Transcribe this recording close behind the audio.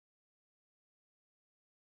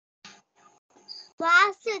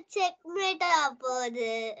Pass checkmate போகுது.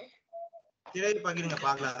 திரையை பகிருங்க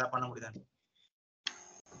பார்க்கலாம் அத பண்ண முடியுதா.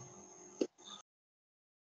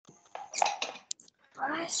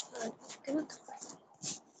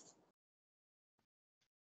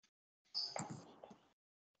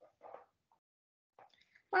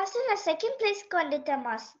 மாஸ்டர் நான் செகண்ட் பிளேஸ்க்கு வந்துட்டேன்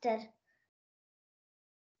மாஸ்டர்.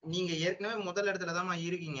 நீங்க ஏற்கனவே முதல் இடத்துல தான்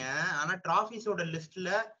இருக்கீங்க. ஆனா டிராஃபிஸோட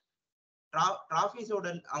லிஸ்ட்ல டிராஃபிஸோட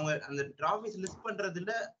அவங்க அந்த டிராஃபிஸ் லிஸ்ட்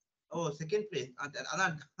பண்றதுல செகண்ட் பிளேஸ்.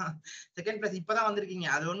 அதான் செகண்ட் பிளேஸ் இப்பதான் வந்திருக்கீங்க.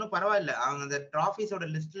 அது ஒண்ணும் பரவாயில்ல. அவங்க அந்த டிராஃபிஸோட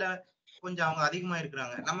லிஸ்ட்ல கொஞ்சம் அவங்க அதிகமா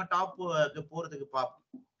இருக்கிறாங்க. நம்ம டாப் போறதுக்கு பாப்போம்.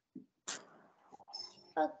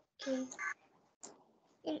 ஓகே.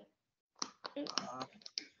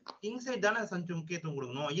 கிங் சைடு தானே சஞ்சு முக்கியத்துவம்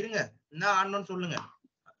கொடுக்கணும். இருங்க என்ன ஆடணும்னு சொல்லுங்க.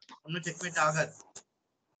 ஒன்னும் செக்மேட் ஆகாது.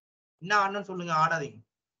 என்ன ஆடணும்னு சொல்லுங்க. ஆடாதீங்க.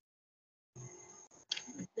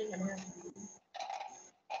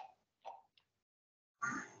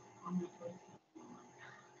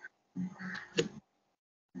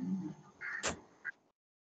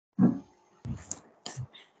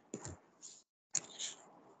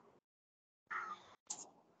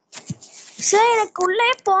 சார் எனக்கு உள்ளே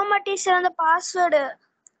போக மாட்டேங்குது சார் அந்த பாஸ்வேர்டு.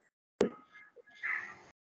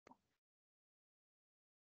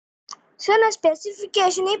 சார் நான்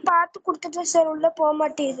ஸ்பெசிஃபிகேஷனே பார்த்து கொடுத்துட்டேன் சார், உள்ள போக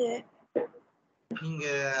மாட்டேங்குது. நீங்க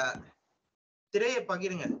திரையை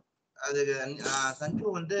பகிருங்க. அது சஞ்சு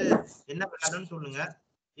வந்து என்ன விளையாடுன்னு சொல்லுங்க.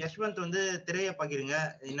 யஷ்வந்த் வந்து திரையை பகிருங்க.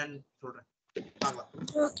 என்னன்னு சொல்றேன் பார்க்கலாம்.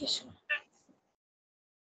 Okay sir.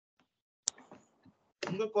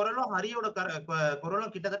 உங்க குரலும் ஹரியோட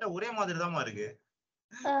குரலும் கிட்டத்தட்ட ஒரே மாதிரி தான் இருக்கு.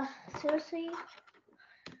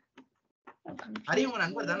 ஹரி உங்க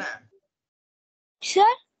நண்பர் தானே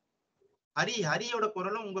சார்? ஹரியோட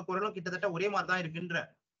குரலும் உங்க குரலும் கிட்டத்தட்ட ஒரே மாதிரி தான் இருக்குன்ற.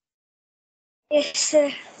 Yes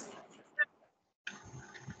sir.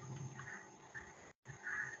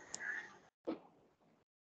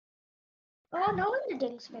 Oh, no wonder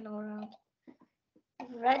Dink's been around.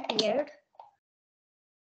 Red beard.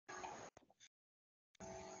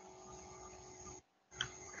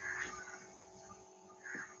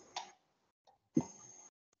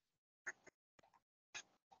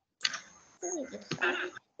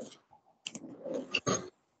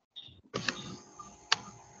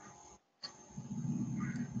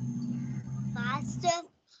 Master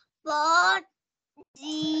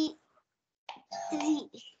 4G3.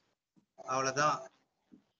 அவ்வளவுதான்.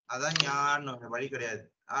 அதான் ஞான வழி கிடையாது.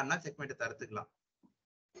 ஆனா செக்மெண்ட் தடுத்துக்கலாம்.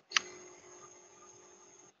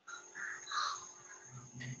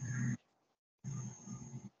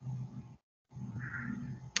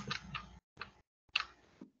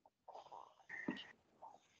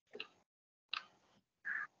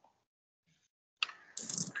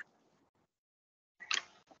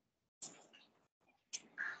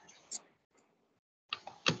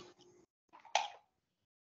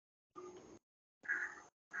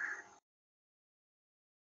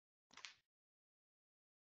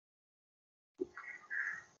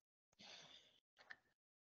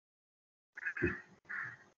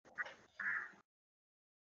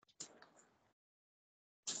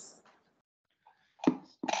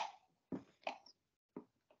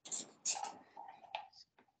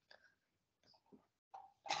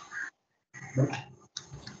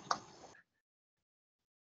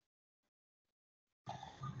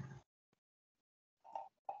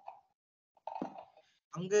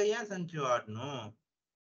 அங்க ஏன் சஞ்சு ஆடணும்?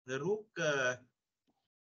 இந்த ரூக்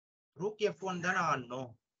F1 தானே ஆடணும்.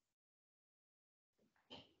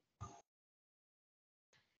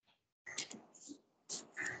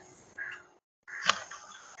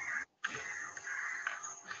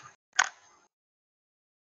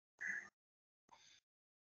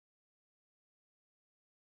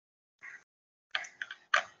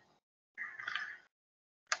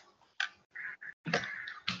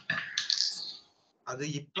 அது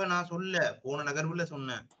இப்ப நான் சொல்ல, போன நகர்வுல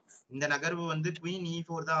சொன்னேன். இந்த நகர்வு வந்து குயின்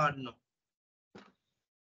E4 தான் ஆடணும்.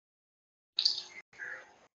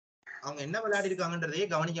 அவங்க என்ன விளையாடி இருக்காங்கன்றதையே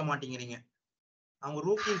கவனிக்க மாட்டேங்கிறீங்க. அவங்க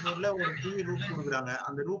ரூக் E4ல ஒரு ஃப்ரீ ரூக் கொடுக்குறாங்க.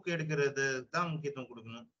 அந்த ரூக் எடுக்கிறது தான் முக்கியத்துவம்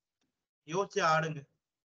கொடுக்கணும். யோசிச்சு ஆடுங்க.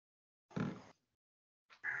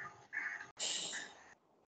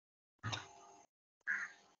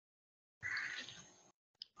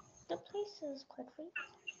 The place is quite free.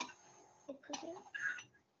 I presume.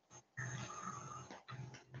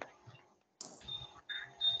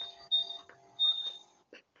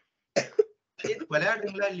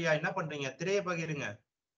 விளையாடுறீங்களா இல்லையா? என்ன பண்றீங்க? திரையை பகிருங்க.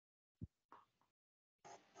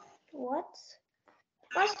 What?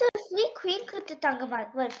 Master free queen கொடுத்துட்டாங்க.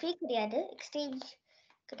 well free கிடையாது, exchange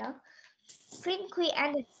குதான். Queen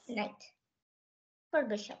and knight for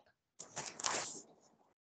bishop.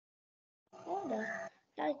 order.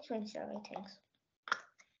 That explains everything.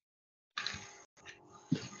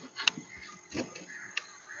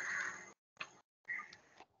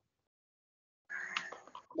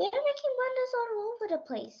 They're making wonders all over the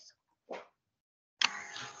place.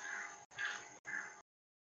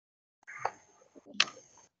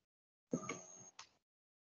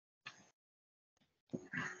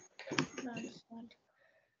 Understand.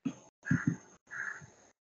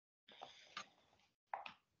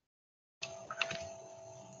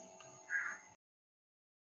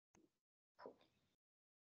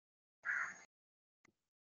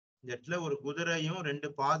 இந்த இடத்துல ஒரு குதிரையும் 2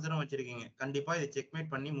 பாசரும் வச்சிருக்கீங்க. கண்டிப்பா இதை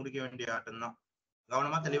செக்மேட் பண்ணி முடிக்க வேண்டிய ஆட்டம் தான்.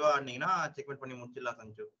 கவனமா தெளிவா ஆடினீங்கன்னா செக்மேட் பண்ணி முடிச்சிடலாம்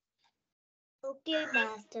சஞ்சு. Okay,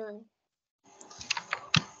 master.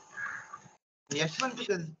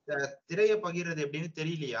 யஷ்வந்த்க்கு திரையை பகிர்றது எப்படின்னு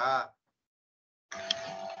தெரியலையா?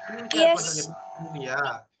 தெரியலையா?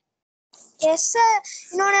 Yes sir.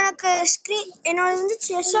 இன்னொன்னு எனக்கு என்னோட வந்து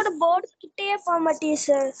செஸ்ஸோட போர்டு கிட்டயே போக மாட்டேங்குது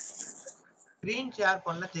சார். ஸ்கிரீன் ஷேர்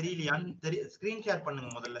பண்ண தெரியலையான்னு ஸ்கிரீன் ஷேர் பண்ணுங்க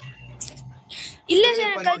முதல்ல. இல்ல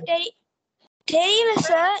சார் எனக்கு தெரியல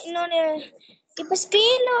சார். இன்னொன்னு இப்ப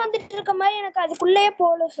ஸ்கிரீன்ல வந்துட்டு இருக்க மாதிரி எனக்கு அதுக்குள்ளேயே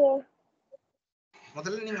போகல சார்.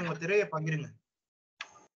 முதல்ல நீங்க உங்க திரையை பகிருங்க.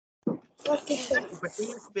 Okay sir. இப்ப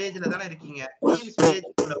டீம்ஸ் பேஜ்ல தானே இருக்கீங்க. டீம்ஸ்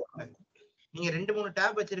பேஜ்க்குள்ள வாங்க. நீங்க 2-3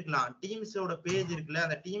 டேப் வச்சிருக்கலாம். டீம்ஸோட பேஜ் இருக்குல்ல,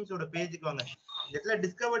 அந்த டீம்ஸோட பேஜுக்கு வாங்க. இதுல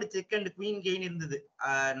discovered check and queen gain இருந்தது.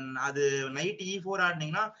 அது night E4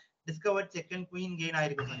 ஆடுனீங்கன்னா discovered check and queen gain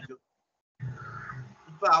ஆயிருக்கும் சஞ்சு.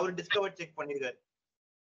 இப்ப அவர் டிஸ்கவர்ட் செக் பண்ணிருக்காரு.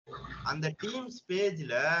 அந்த டீம்ஸ்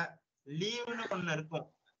பேஜ்ல லீவ்னு ஒண்ணு இருக்கும்.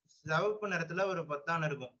 சிவப்பு நிறத்துல ஒரு பத்தான்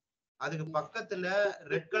இருக்கும். அதுக்கு பக்கத்துல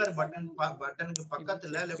ரெட் கலர் பட்டனுக்கு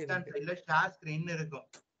பக்கத்துல லெஃப்ட் ஹேண்ட் சைடுல ஷேர் ஸ்கிரீன் இருக்கும்.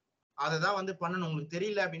 அததான் வந்து பண்ணணும். உங்களுக்கு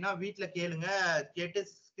தெரியல அப்படின்னா வீட்டுல கேளுங்க, கேட்டு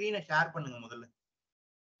ஸ்கிரீனை ஷேர் பண்ணுங்க முதல்ல.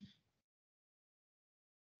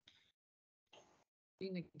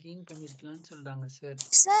 சொல்றாங்க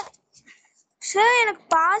சார். சார் எனக்கு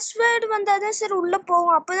பாஸ்வேர்டு வந்தாதான் சார் உள்ள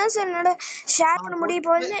போகும். அப்பதான் சார் என்னால ஷேர் பண்ண முடியும்.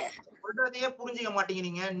 இப்போ வந்து சொல்றதையே புரிஞ்சுக்க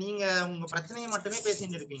மாட்டேங்கிறீங்க. நீங்க உங்க பிரச்சனையை மட்டுமே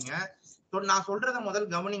பேசிட்டு இருக்கீங்க. நான் சொல்றத முதல்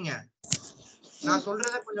கவனிங்க. நான்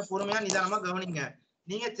சொல்றத கொஞ்சம் பொறுமையா நிதானமா கவனிங்க.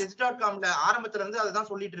 நீங்க chess.comல ஆரம்பத்துல இருந்து அதுதான்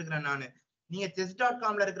சொல்லிட்டு இருக்கிறேன் நானு. நீங்க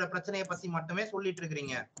chess.comல இருக்கிற பிரச்சனையை பத்தி மட்டுமே சொல்லிட்டு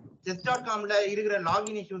இருக்கீங்க. chess.comல இருக்கிற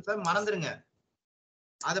லாகின் இஷ்யூஸ மறந்துருங்க.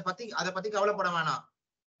 அத பத்தி கவலைப்பட வேணாம்.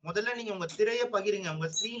 முதல்ல நீங்க உங்க திரையை பகிருங்க. உங்க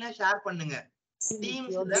ஸ்கிரீனை ஷேர் பண்ணுங்க.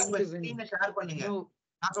 டீம்ஸ்ல உங்க ஸ்கிரீனை ஷேர் பண்ணுங்க.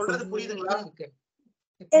 நான் சொல்றது புரியுதுங்களா?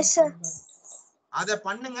 Yes sir. அத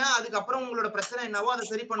பண்ணுங்க. அதுக்கப்புறம் உங்களோட பிரச்சனை என்னவோ அதை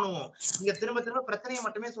சரி பண்ணுவோம். நீங்க திரும்ப திரும்ப பிரச்சனையை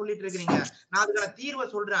மட்டுமே சொல்லிட்டு இருக்கீங்க. நான் அதுக்கான தீர்வை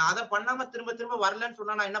சொல்றேன். அதை பண்ணாம திரும்ப திரும்ப வரலன்னு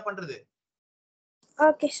சொன்னா நான் என்ன பண்றது?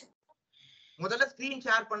 Okay sir. முதல்ல ஸ்கிரீனை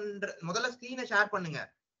ஷேர் பண்ணுங்க.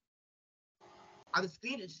 அது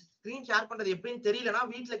ஸ்கிரீன் ஷேர் பண்றது எப்படின்னு தெரியலன்னா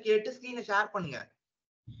வீட்டுல கேட்டு ஸ்கிரீனை ஷேர் பண்ணுங்க.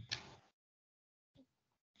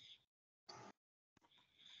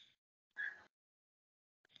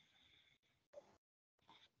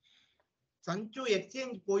 சஞ்சு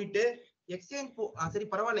எக்ஸ்சேஞ்ச் போயிட்டு சரி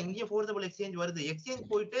பரவாயில்ல, இங்கேயே ஃபோர்ஸபிள் எக்ஸ்சேஞ்ச் வருது. எக்ஸ்சேஞ்ச்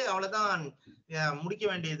போயிட்டு அவ்வளவுதான், முடிக்க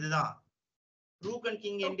வேண்டியதுதான். Rook and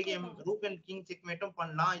king end game, rook and king செக்மேட்டும்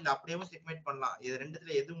பண்ணலாம், இல்ல அப்படியே செக்மேட் பண்ணலாம். இது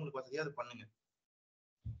ரெண்டுத்துல எது உங்களுக்கு வசதியோ அது பண்ணுங்க.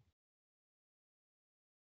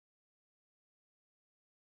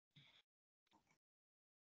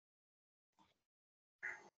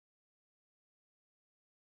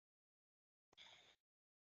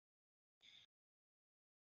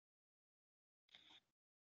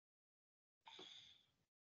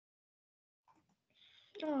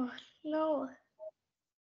 Oh no.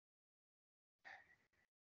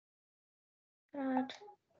 That.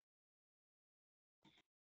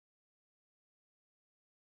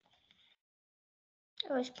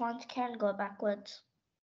 A response can go backwards.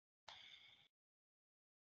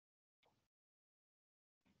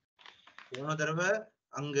 போன தடவை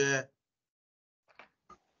அங்க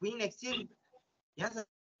குவீன் எக்ஸ்சேஞ்ச் ஏன்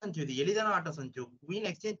சஞ்சு இது எளிதான ஆட்டம் சஞ்சு. குவீன்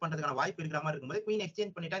எக்ஸ்சேஞ்ச் பண்றதுக்கான வாய்ப்பு இருக்கிற மாதிரி இருக்கும்போது குவீன்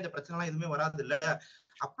எக்ஸ்சேஞ்ச் பண்ணிட்டா இந்த பிரச்சனை எல்லாம் எதுவுமே வராது இல்ல.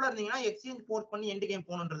 அப்பல இருந்தீங்கன்னா எக்ஸ்சேஞ்ச் போர்ட் பண்ணி எண்ட் கேம்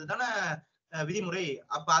போகணுன்றது தானே விதிமுறை.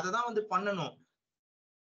 அப்ப அததான் வந்து பண்ணணும்.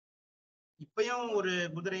 இப்பயும் ஒரு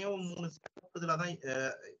குதிரையும் 3 தான்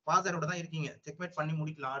பாசரோட தான் இருக்கீங்க. செக்மேட் பண்ணி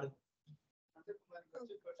முடிக்கலாம் ஆடு.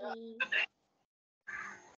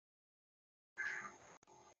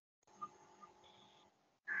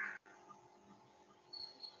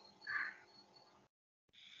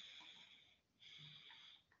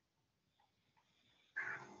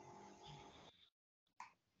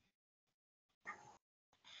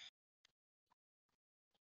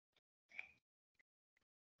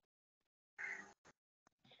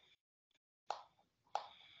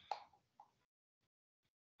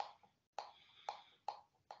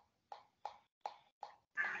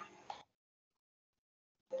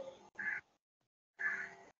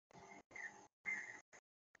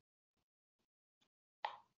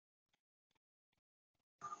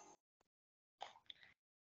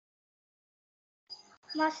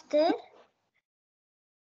 மாஸ்டர்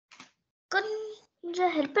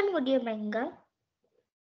கொஞ்சம் ஹெல்ப் பண்ண முடியுமா இங்க?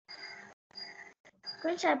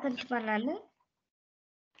 கொஞ்சம் ஹெல்ப் பண்ணிட்டு பண்ணலான்னு.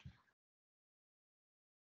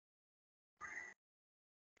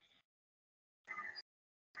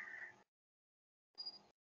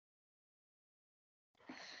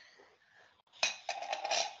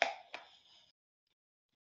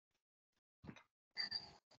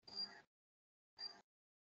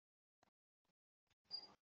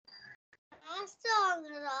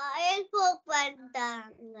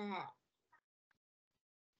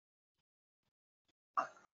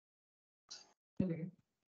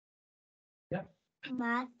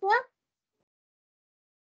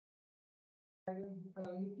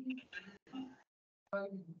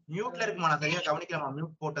 மியூட்ல இருக்குமா? நான் சரியா கவனிக்கலாமா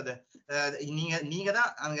மியூட் போட்டது? நீங்க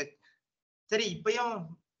தான் அங்க. சரி இப்பயும்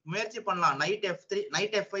முயற்சி பண்ணலாம். நைட் F3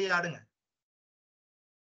 நைட் F5 ஆடுங்க.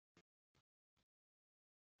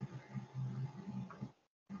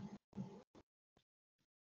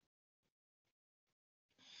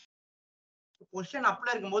 பொசிஷன்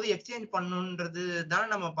அப்ல இருக்கும்போது எக்ஸ்சேஞ்ச் பண்ணணும்ன்றது தானே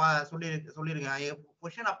நம்ம சொல்லிருக்கேன்.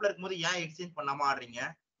 பொசிஷன் அப்ல இருக்கும்போது ஏன் எக்ஸ்சேஞ்ச் பண்ணாம ஆடுறீங்க?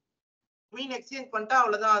 குவீன் எக்ஸ்சேஞ்ச் பண்ணிட்டா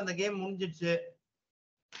அவ்வளவுதான், அந்த கேம் முடிஞ்சிடுச்சு.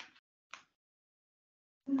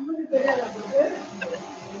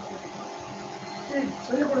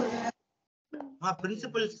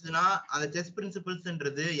 பிரின்சிபல்ஸ்னா அந்த செஸ்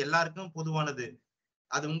பிரின்சிபல்ஸ்ன்றது எல்லாருக்கும் பொதுவானது.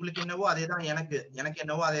 அது உங்களுக்கு என்னவோ அதேதான் எனக்கு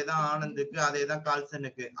என்னவோ அதேதான் ஆனந்துக்கு, அதேதான்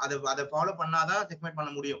கால்சனுக்கு. அதை ஃபாலோ பண்ணாதான் செக்மேட்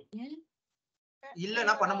பண்ண முடியும்,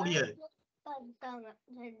 இல்லன்னா பண்ண முடியாது.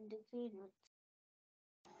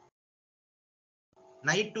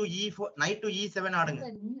 Night to E4 night to E7 ஆடுங்க.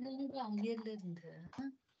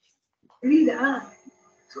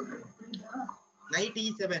 நைட்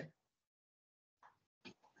E7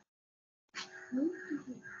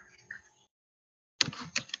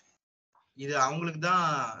 இது அவங்களுக்கு தான்.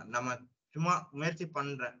 நம்ம சும்மா முயற்சி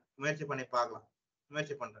பண்ணி பார்க்கலாம்.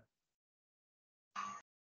 முயற்சி பண்றேன்.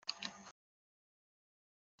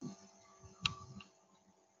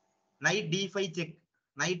 Night D5 check.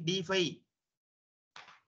 Night D5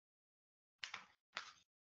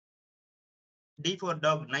 D4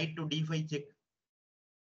 talk. Night to D5 check.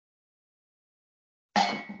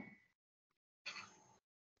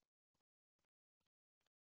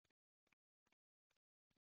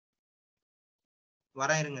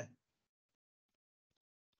 வர இருங்க.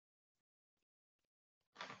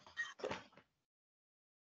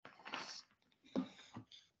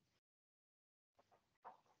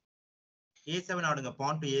 A7 ஆடுங்க.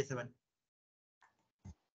 pawn to A7.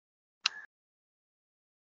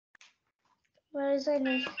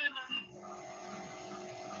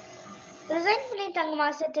 ரிசைன் பண்ணிட்டாங்க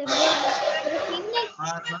மாஸ்டர். திரும்ப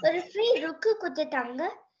ஒரு ஃப்ரீ ருக்கு கொடுத்துட்டாங்க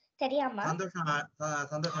தெரியாமா? சந்தோஷம்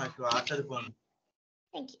ஆச்சு. அடுத்தது போங்க.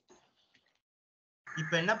 Thank you.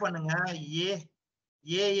 இப்ப என்ன பண்ணுங்க,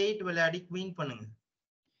 A8 விளையாடி குவீன் பண்ணுங்க.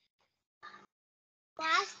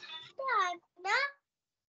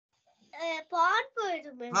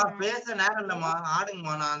 பேச நேரம் இல்லம்மா,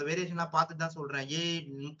 ஆடுங்கம்மா. நான் அந்த வேரியேஷன்லாம் பார்த்துட்டு தான் சொல்றேன்.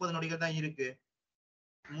 30 நொடிகள் தான் இருக்கு.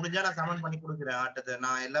 முடிஞ்சா நான் சமன் பண்ணி கொடுக்குறேன் ஆட்டத்தை.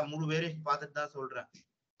 நான் எல்லாம் முழு வேரியேஷன் பார்த்துட்டு தான் சொல்றேன்.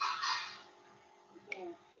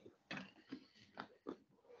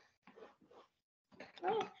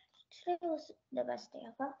 Today was the best day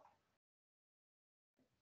ever.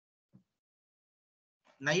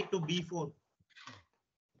 Knight to B4.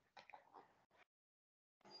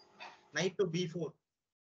 Knight to B4.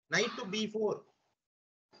 Knight to B4.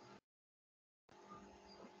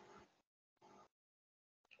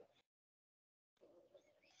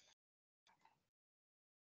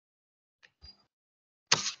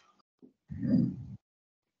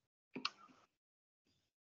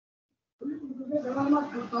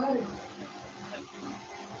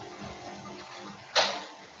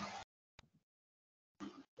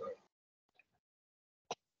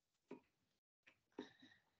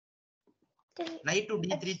 Knight to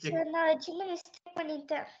D3 check. நான் சின்ன மிஸ்டேக்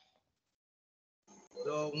பண்ணிட்டேன்.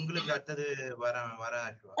 சோ உங்களுக்கு அடுத்தது வர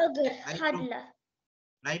ஓகே ஹார்ட்ல.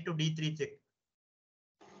 Knight to D3 check.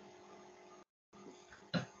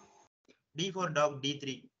 D4 dog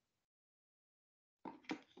D3.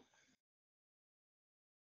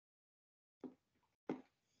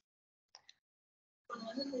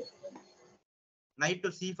 Knight to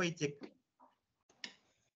C5 check.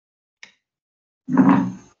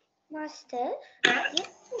 Master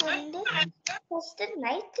வந்து first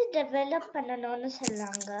night develop பண்ணனும்னு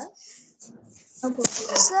சொன்னாங்க.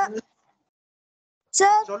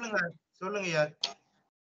 சார் சொல்லுங்க யார்.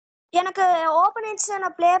 எனக்கு ஓபனிங்ஸ்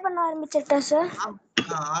நான் ப்ளே பண்ண ஆரம்பிச்சிட்டேன் சார்.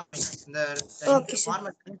 இந்த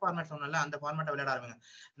ஃபார்மட் சொன்னல அந்த ஃபார்மட்ட விளையாட ஆரம்பிங்க.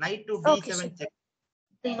 Knight to D7 check.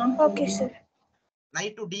 Okay, sir.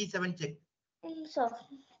 Knight to d7 check. So,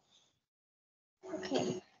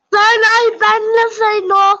 okay. Sir, நான் பண்ணல sir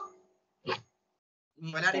no.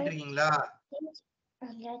 நீங்க விளையாடிட்டு இருக்கீங்களா?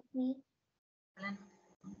 Let me.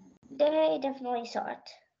 They definitely saw it.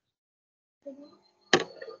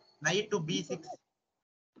 Knight to b6.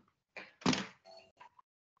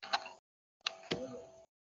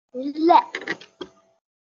 இல்ல.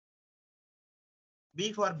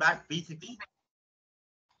 b for back b6.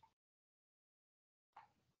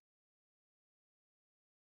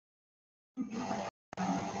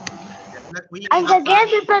 அந்த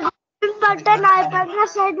கேம் இப்ப பண்ணா நான் பண்ணல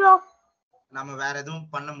sir no. நம்ம வேற எதுவும்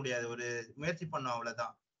பண்ண முடியாது, ஒரு முயற்சி பண்ணோம்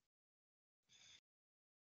அவ்வளவுதான்.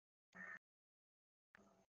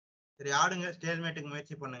 சரி ஆடுங்க, ஸ்டேல்மேட்டுக்கு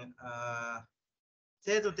முயற்சி பண்ணுங்க.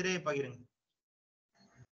 சேது திரையை பகிருங்க.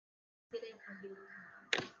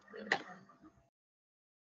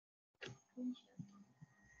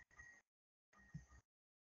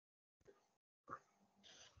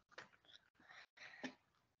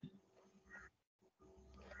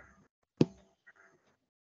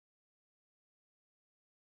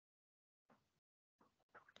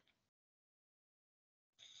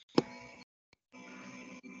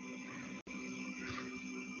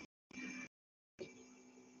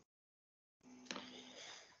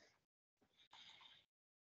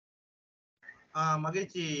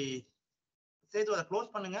 மகிழ்ச்சி. சேது அதை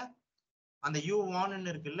க்ளோஸ் பண்ணுங்க. அந்த U1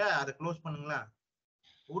 இருக்குல்ல, அதை க்ளோஸ் பண்ணுங்களா.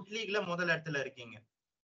 வுட் லீக்ல முதல் இடத்துல இருக்கீங்க.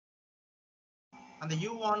 அந்த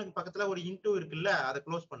U1க்கு பக்கத்துல ஒரு இன்டு இருக்குல்ல, அதை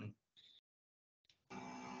க்ளோஸ் பண்ணுங்க.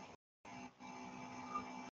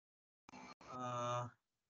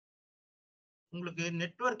 உங்களுக்கு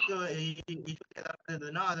நெட்வொர்க்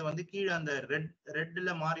ஏதாவதுன்னா அது வந்து கீழே அந்த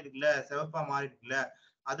ரெட்ல மாறி இருக்குல்ல, சிவப்பா மாறி இருக்குல்ல,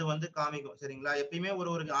 அது வந்து காமிக்கும். சரிங்களா? எப்பயுமே ஒரு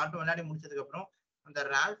ஆட்டம் விளையாடி முடிச்சதுக்கு அப்புறம் அந்த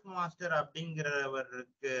ரால்ஃப் மாஸ்டர்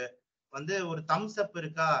அப்படிங்கிறவருக்கு வந்து ஒரு தம்ஸ் அப்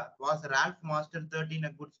இருக்கா, was Ralph master 13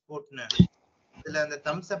 a good sportனு, இதுல அந்த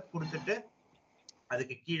தம்ஸ் அப் கொடுத்துட்டு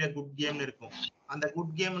அதுக்கு கீழே குட் கேம்னு இருக்கும். அந்த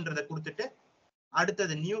குட் கேம்ன்றதை கொடுத்துட்டு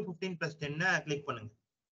அடுத்தது நியூ 15+10 கிளிக் பண்ணுங்க.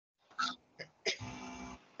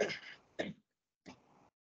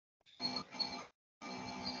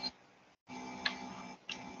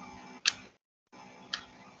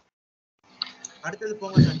 அடுத்தது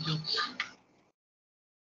போங்க சஞ்சு.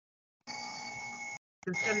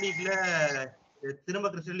 கிறிஸ்டல் லீக்ல திரும்ப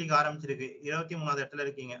கிறிஸ்டல் லீக் ஆரம்பிச்சிருக்கு. 23வது இடத்துல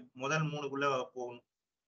இருக்கீங்க. முதல் 3க்குள்ள போகணும்.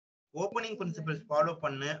 ஓப்பனிங் பிரின்சிபல்ஸ் ஃபாலோ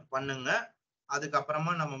பண்ணுங்க.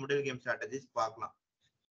 அதுக்கப்புறமா நம்ம மிடில் கேம் ஸ்ட்ராட்டஜிஸ் பார்க்கலாம்.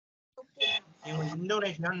 இவங்க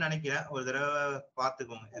இந்தோனேஷியான்னு நினைக்கிறேன், ஒரு தடவை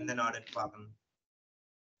பார்த்துக்கோங்க எந்த நாடுன்னு பார்க்கணும்.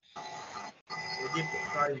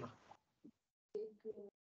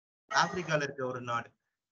 ஆப்பிரிக்கால இருக்க ஒரு நாடு.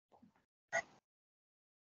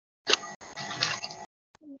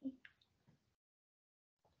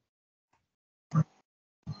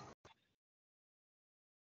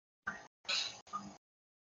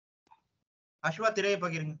 அஸ்வா திரையை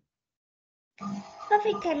பகிருங்க.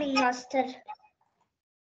 Perfect timing, master.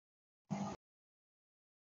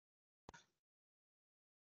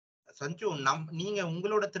 சஞ்சு, நீங்க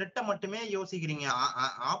உங்களோட த்ரெட்டை மட்டுமே யோசிக்கிறீங்க.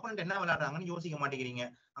 ஆப்போனன்ட் என்ன விளையாடுறாங்கன்னு யோசிக்க மாட்டேங்கிறீங்க.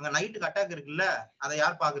 அங்க நைட்டுக்கு அட்டாக் இருக்குல்ல, அதை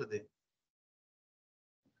யார் பாக்குறது?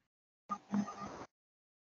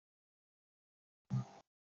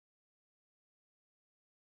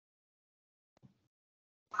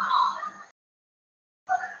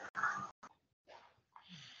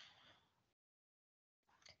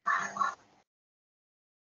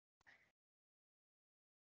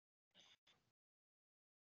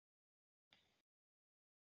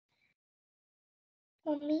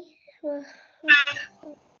 Mummy,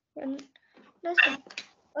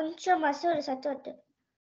 கொஞ்சம் மசூர் சத்தோட்டு.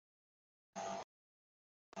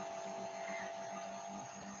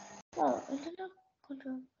 இதெல்லாம்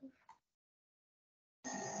கொஞ்சம்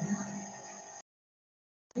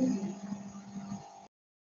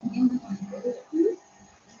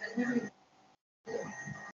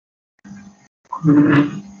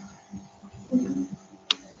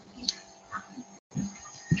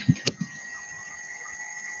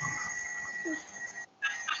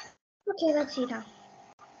okay, let's see now.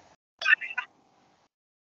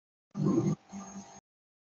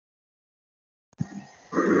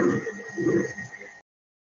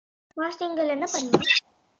 மாஸ்டர்கள் என்ன பண்ணீங்க?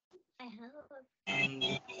 நீங்க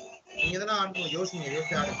எதனா ஆடுங்க,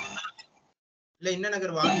 யோசிச்சு ஆடுங்க. இல்ல இன்ன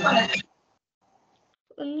நகர் வாங்க.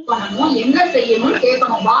 என்ன செய்யணும்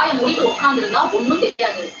கேட்கணும், வாய மூடிட்டு உட்கார்ந்துருந்தா ஒண்ணும்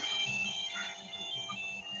தெரியாது.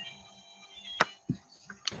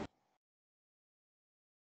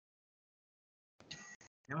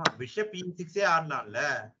 ஏமா பிஷப் E6 ஆடலாம்ல.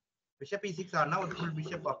 பிஷப் E6 ஆடினா ஒரு ஃபுல்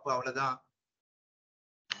பிஷப் அப், அவ்வளவுதான்.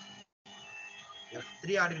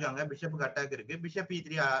 F3 ஆடி இருக்காங்க. பிஷப்புக்கு அட்டாக் இருக்கு. பிஷப்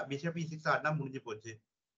E3 பிஷப் E6 ஆடினா முடிஞ்சு போச்சு.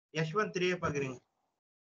 யஷ்வந்த் 3 பாக்குறீங்க.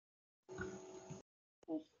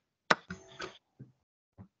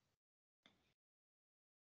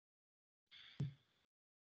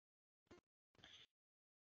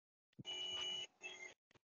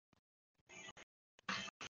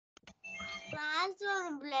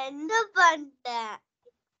 blend பண்ணிட்டேன்.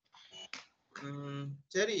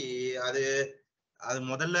 சரி, அது அது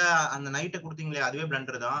முதல்ல அந்த நைட்டை கொடுத்தீங்களே அதுவே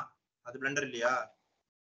பிளண்டர் தான். அது பிளண்டர் இல்லையா?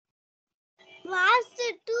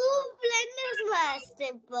 Master 2 blinders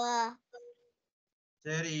master. இப்போ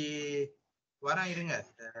சரி வரேன் இருங்க,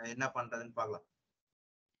 என்ன பண்றதுன்னு பார்க்கலாம்.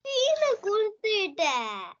 கீழ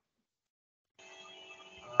குடுத்துட்டேன்.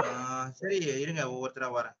 சரி இருங்க,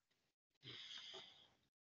 ஒவ்வொருத்தரா வரேன்.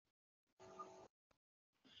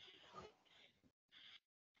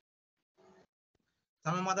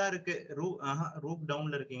 சமமா தான் இருக்கு. ரூப்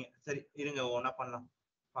டவுன்ல இருக்கீங்க. சரி இருங்க, ஒண்ணா பண்ணலாம்,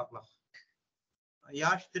 பார்க்கலாம்.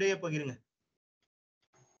 யாஷ் 3 பகிருங்க.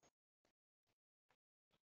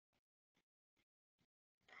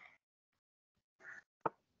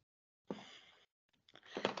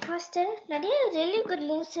 மாஸ்டர் நிறைய really good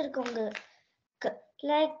moves இருக்கு உங்களுக்கு.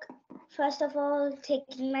 Like first of all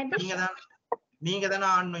taking my bishop. நீங்க தானே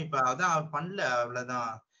ஆடணும் இப்ப. அதான் பண்ணல,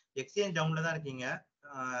 அவ்வளவுதான். எக்ஸ்சேஞ்ச் டவுன்ல தான் இருக்கீங்க.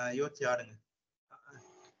 யோசிச்சு ஆடுங்க.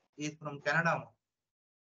 Is from Canada.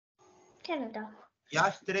 Canada.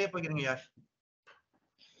 Yash 3 பகிருங்க. Yash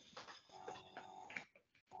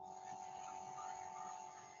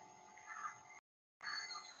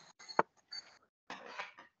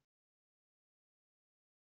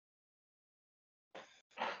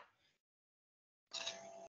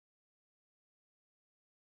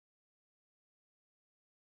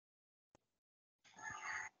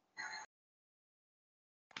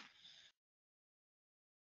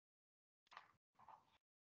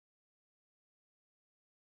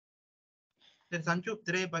சரி Sanju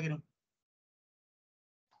 3 பகிருங்க.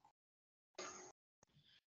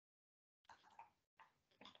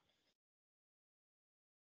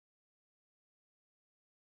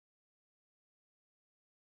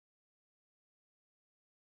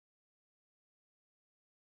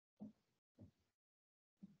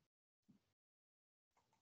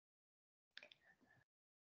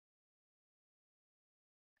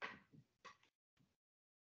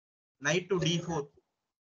 Knight to D4.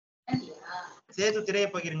 Setu 3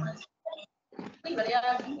 பகிருங்க.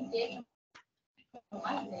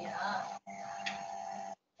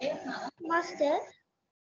 Master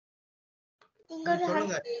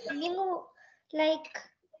நீங்க லைக்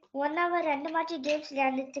 1 hour 2 மாதிரி கேம்ஸ்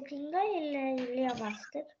விளையாடிட்டு இல்லையா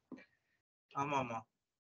மாஸ்டர்? ஆமா ஆமா.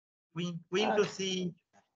 queen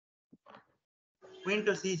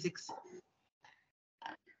to C6.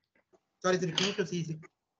 sorry king to C6.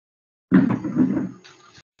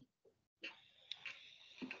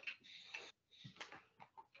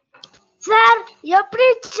 Sir எப்படி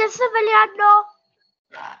செஸ் விளையாடணும்?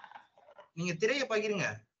 நீங்க திரையை பகிருங்க.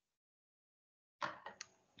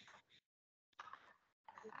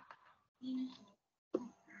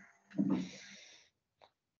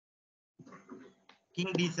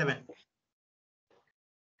 king D7.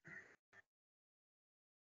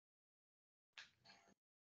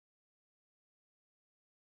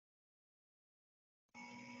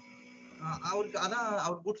 அவருக்கு அதான்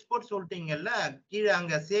அவர் குட் ஸ்போர்ட்ஸ் சொல்லிட்டீங்கல்ல, கீழே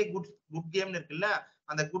அங்க சே குட் கேம்னு இருக்குல்ல,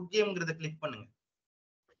 அந்த குட் கேம்ங்கிறத கிளிக் பண்ணுங்க.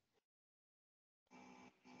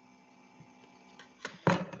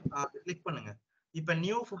 கிளிக் பண்ணுங்க. இப்ப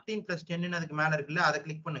நியூ 15+10 அதுக்கு மேல இருக்குல்ல, அதை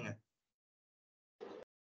கிளிக் பண்ணுங்க.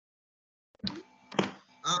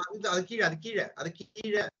 அது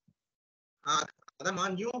கீழே அதாம்மா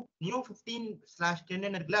நியூ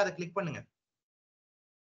 15/10 இருக்குல்ல, அதை கிளிக் பண்ணுங்க.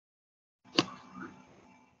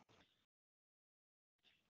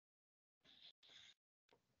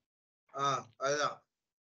 அதுதான்.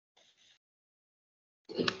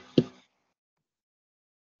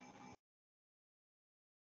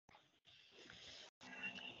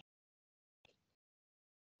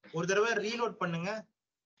 ஒரு தடவை ரீலோட் பண்ணுங்க.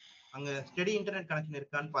 அங்க ஸ்டெடி இன்டர்நெட் கனெக்ஷன்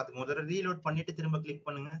இருக்கான்னு பாத்துங்க. ஒரு தடவை ரீலோட் பண்ணிட்டு திரும்ப கிளிக்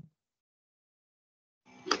பண்ணுங்க.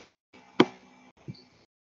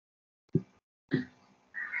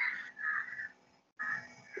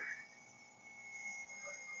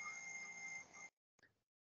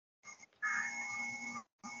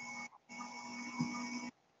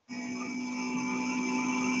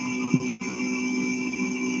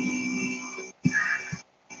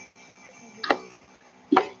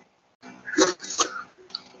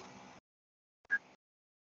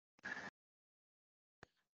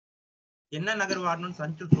 என்ன நகர்வு ஆடணும்னு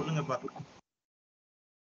சஞ்சு சொல்லுங்க பாக்கலாம்.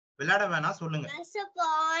 விளையாட வேணாம் சொல்லுங்க.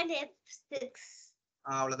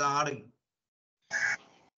 அவ்வளவுதான், ஆடுங்க.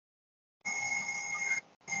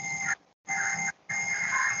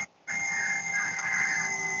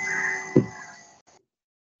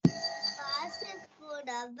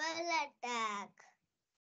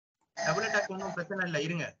 டபுள் அட்டாக் ஒன்றும் பிரச்சனை இல்லை,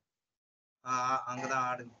 இருங்க. அங்கதான்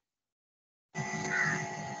ஆடுங்க.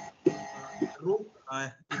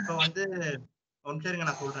 இப்ப வந்து ஒரு நிமிஷம் இருங்க,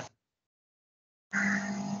 நான் சொல்றேன்.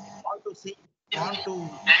 pawn to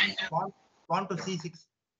c6,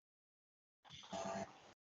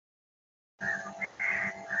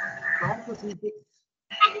 pawn to c6,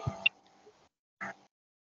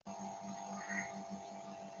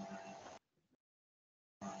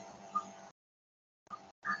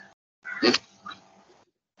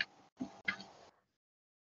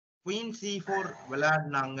 queen c4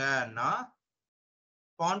 விளையாடினாங்கன்னா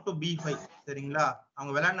pawn to b5. சரிங்களா?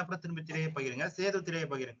 அவங்க விளையாடின அப்புறம் திரும்ப திரையை பகிருங்க. சேது திரையை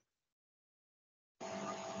பகிருங்க.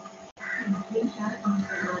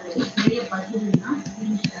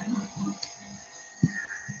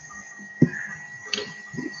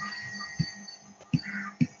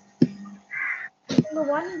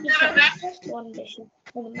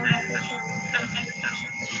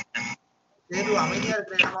 சேது அமைதியா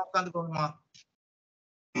இருக்கிற இடமா உட்காந்துக்கோங்கம்மா.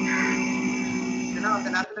 ஏன்னா அந்த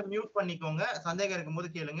நேரத்துல மியூட் பண்ணிக்கோங்க, சந்தேகம் இருக்கும் போது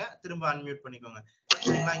கேளுங்க, திரும்ப அன்மியூட் பண்ணிக்கோங்க.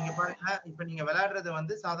 சரிங்களா? இங்க பாருங்க, இப்ப நீங்க விளையாடுறது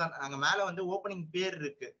வந்து சாதாரண, அங்க மேல வந்து ஓப்பனிங் பேர்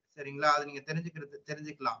இருக்கு. சரிங்களா? அது நீங்க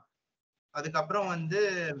தெரிஞ்சுக்கலாம். அதுக்கப்புறம் வந்து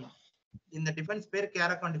இந்த டிஃபென்ஸ் பேர்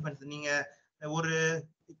கேரக்கான் டிஃபென்ஸ். நீங்க ஒரு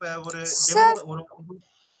இப்ப ஒரு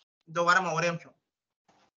இந்த வரமா ஒரே நிமிஷம்,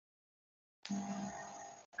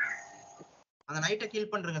 அந்த நைட்டை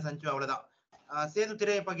கீல் பண்றீங்க சஞ்சு, அவ்வளவுதான். சேது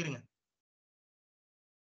திரையை பகிருங்க.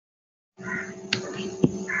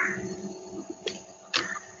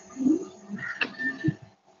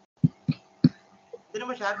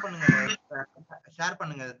 திரும்ப ஷேர்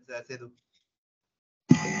பண்ணுங்க சேது.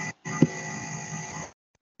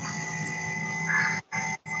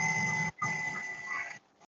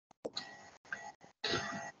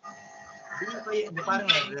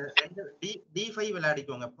 பாருங்க, D5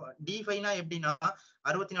 விளையாடிக்கோங்க. D5னா எப்படின்னா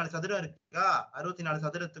 64 சதுரம் இருக்கா, 64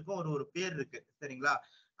 சதுரத்துக்கும் ஒரு பேர் இருக்கு. சரிங்களா?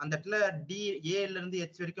 அந்த இடத்துல A ல இருந்து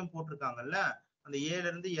H வரைக்கும் போட்டிருக்காங்கல்ல, அந்த A ல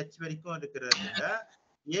இருந்து H வரைக்கும் இருக்கிறதுல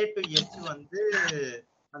A to H வந்து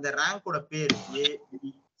அந்த ரேங்கோட பேர், A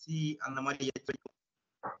B C அந்த மாதிரி H வரைக்கும்.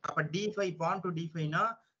 அப்ப D5 pawn to D5னா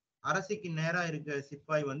அரசிக்கு நேரா இருக்க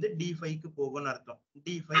சிப்பாய் வந்து D5க்கு போகும்னு அர்த்தம்.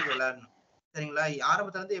 D5 விளையாடணும். சரிங்களா?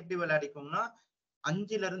 ஆரம்பத்துல இருந்து எப்படி விளையாடிக்கோம்னா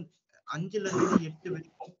 5ல இருந்து 8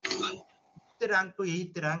 வரைக்கும் 5th rank to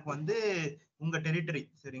 8th rank வந்து உங்க டெரிட்டரி.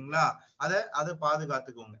 சரிங்களா? அதை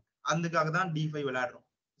பாதுகாத்துக்கோங்க. அதுக்காக தான் D5 விளையாடுறோம்.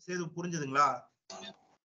 சேது புரிஞ்சுதுங்களா?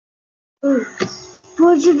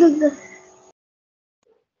 புரிஞ்சுதுங்க.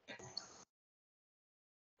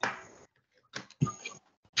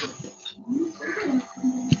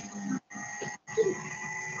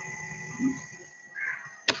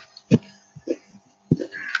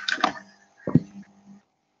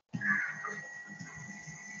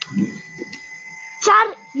 சார்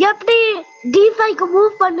எப்படி D5க்கு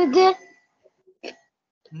மூவ் பண்ணுது?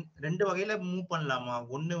 ரெண்டு வகையில மூவ் பண்ணலாமா.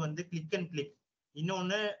 ஒண்ணு வந்து கிளிக் அண்ட் கிளிக்,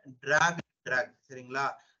 இன்னொன்னு டிராக் அண்ட் டிராக். சரிங்களா?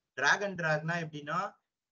 டிராக் அண்ட் டிராக்னா எப்படின்னா,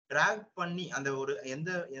 டிராக் பண்ணி அந்த ஒரு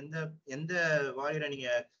எந்த வாரியரை நீங்க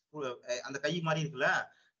அந்த கை மாதிரி இருக்குல்ல,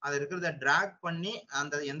 அது இருக்கிறத டிராக் பண்ணி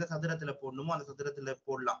அந்த எந்த சதுரத்துல போடணுமோ அந்த சதுரத்துல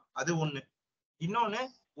போடலாம். அது ஒண்ணு. இன்னொன்னு,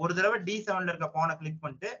 ஒரு தடவை D7ல இருக்க பானை கிளிக்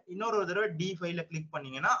பண்ணிட்டு இன்னொரு தடவை D5ல கிளிக்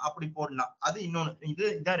பண்ணீங்கன்னா அப்படி போடலாம். அது இன்னொன்னு.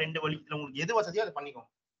 இதான் ரெண்டு வழி. இதுல உங்களுக்கு எது வசதியோ அதை பண்ணிக்கோங்க.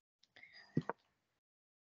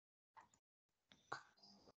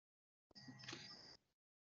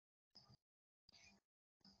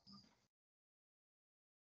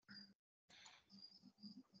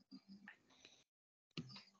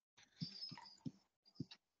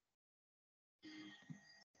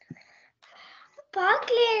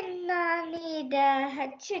 பாக்கலையா நீ இத?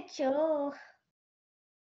 அச்சச்சோ.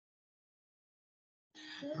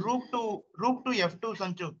 rook to F2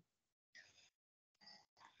 Sanju.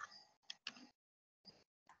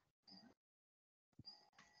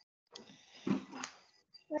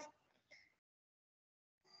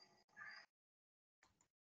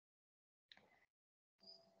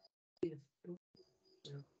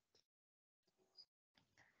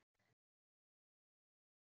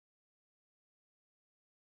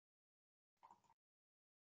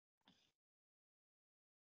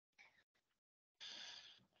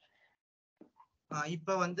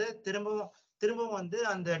 இப்ப வந்து திரும்பவும் வந்து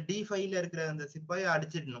அந்த D5ல இருக்கிற அந்த சிப்பாயை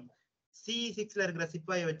அடிச்சிடணும். C6ல இருக்கிற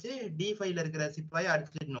சிப்பாயை வச்சு D5ல இருக்கிற சிப்பாயை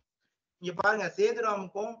அடிச்சிடணும். இங்க பாருங்க,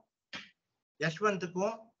 சேதுராமுக்கும்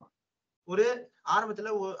யஷ்வந்துக்கும் ஒரு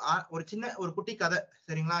ஆரம்பத்துல ஒரு சின்ன ஒரு குட்டி கதை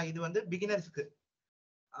சரிங்களா. இது வந்து பிகினர்ஸ்க்கு.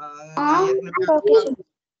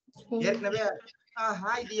 ஏற்கனவே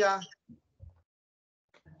hi Diya,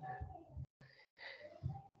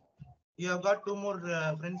 you have got two more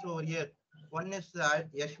friends over here. One is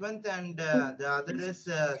Yashwant and the other is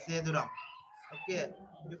Seduram. Okay,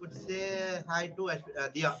 you could say hi to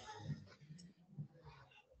Diya.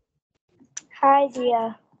 Hi Diya.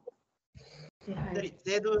 சரி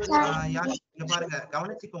சேது யார் இங்க பாருங்க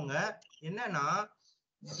கவனிச்சுக்கோங்க. என்னன்னா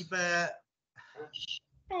இப்ப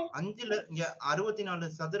 5ல இங்க 64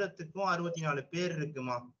 சதுரத்துக்கும் 64 பேர்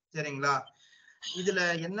இருக்குமா சரிங்களா. இதுல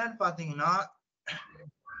என்னன்னு பாத்தீங்கன்னா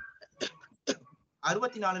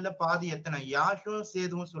 64ல பாதி எத்தனை? யாஷும்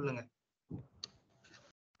சேதுவும் சொல்லுங்க.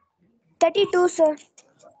 32 sir.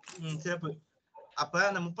 சிறப்பு. அப்ப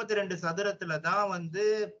அந்த 32 சதுரத்துல தான் வந்து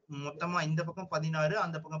மொத்தமா இந்த பக்கம் 16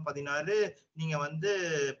 அந்த பக்கம் 16 நீங்க வந்து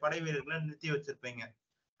படை வீரர்களை நிறுத்தி வச்சிருப்பீங்க.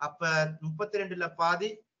 அப்ப 32ல பாதி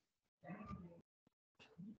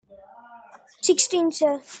 16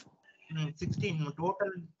 sir. 16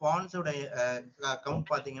 டோட்டல் பான்ஸ் ஓட கவுண்ட்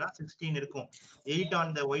பாத்தீங்கன்னா 16 இருக்கும். 8 on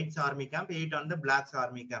the whites army camp, 8 on the blacks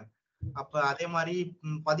army camp. அப்ப அதே மாதிரி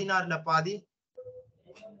 16ல பாதி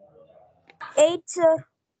 8 sir.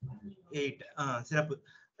 8. சிறப்பு.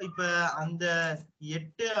 இப்ப அந்த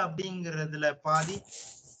 8 அப்படிங்கறதுல பாதி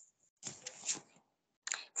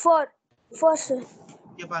 4 sir.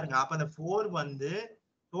 இங்க பாருங்க. அப்ப அந்த 4 வந்து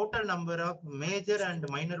total number of major and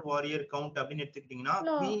minor warrior count அப்படின்னு எடுத்துக்கிட்டீங்கன்னா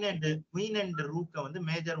குவீன் அண்ட் ரூக்க வந்து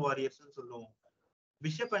மேஜர் வாரியர்ஸ் சொல்லுவோம்.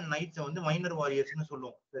 பிஷப் அண்ட் நைட்ஸ் வந்து மைனர் வாரியர்ஸ்னு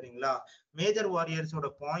சொல்லுவோம் சரிங்களா. மேஜர் வாரியர்ஸோட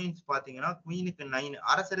பாயிண்ட்ஸ் பாத்தீங்கன்னா குவீனுக்கு 9,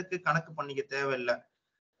 அரசருக்கு கணக்கு பண்ணிக்க தேவையில்லை.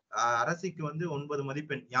 அரசிக்கு வந்து 9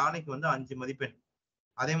 மதிப்பெண், யானைக்கு வந்து 5 மதிப்பெண்.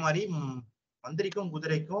 அதே மாதிரி மந்திரிக்கும்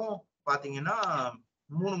குதிரைக்கும் பாத்தீங்கன்னா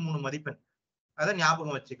 3 மதிப்பெண். அத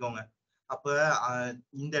ஞாபகம் வச்சுக்கோங்க. அப்ப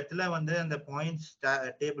இந்த இடத்துல வந்து அந்த பாயிண்ட்ஸ்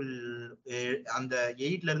டேபிள் அந்த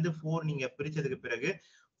 8ல இருந்து 4 நீங்க பிரிச்சதுக்கு பிறகு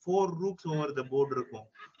 4 ரூக்ஸ் ஓவர் த போர்டு இருக்கும்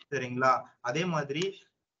சரிங்களா. அதே மாதிரி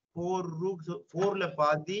 4 ரூக்ஸ் 4ல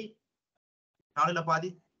பாதி 4ல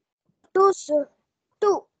பாதி 2 sir.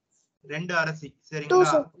 2. 2 அரசி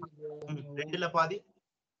சரிங்களா. 2ல பாதி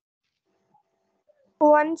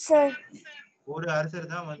 1 sir. ஒரு அரசர்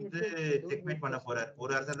தான் வந்து செக்மேட் பண்ண போறாரு.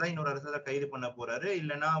 ஒரு அரசர் தான் இன்னொரு அரசரை கைது பண்ண போறாரு.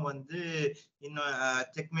 இல்லைன்னா வந்து இன்னும்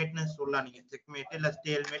செக்மேட்னு சொல்லலாம். நீங்க செக்மேட் இல்ல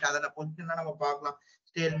ஸ்டேல்மேட் அதோட பொசிஷன் நம்ம பார்க்கலாம்.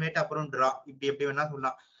 ஸ்டேல்மேட் அப்புறம் டிரா இப்படி வேணா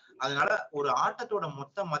சொல்லலாம். அதனால ஒரு ஆட்டத்தோட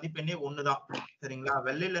மொத்த மதிப்பெண்ணே ஒண்ணுதான் சரிங்களா.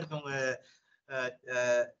 வெள்ளையில இருக்கவங்க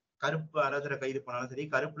கருப்பு அரசரை கைது பண்ணாலும் சரி,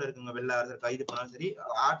 கருப்புல இருக்கவங்க வெள்ளை அரசரை கைது பண்ணாலும் சரி,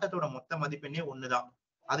 ஆட்டத்தோட மொத்த மதிப்பெண்ணே ஒண்ணுதான்.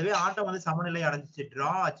 அதுவே ஆட்டம் வந்து சமநிலை அடைஞ்சிச்சு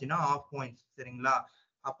டிரா ஆச்சுன்னா ஆஃப் பாயிண்ட்ஸ் சரிங்களா.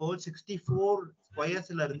 அப்போ 64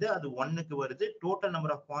 ஸ்கொயர்ஸ்ல இருந்து அது 1க்கு வருது. Total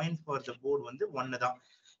number of points for the board வந்து 1 தான்.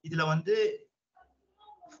 இதுல வந்து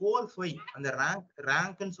 4-5 அந்த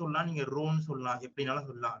ரேங்க்னு சொல்லலாம், நீங்க ரோன்னு சொல்லலாம், எப்படினாலும்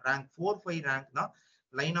சொல்லலாம். ரேங்க் 4-5 ரேங்க் தான்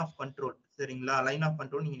லைன் ஆஃப் கண்ட்ரோல் சரிங்களா. லைன் ஆஃப்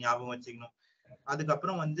கண்ட்ரோல் நீங்க ஞாபகம் வச்சுக்கணும்.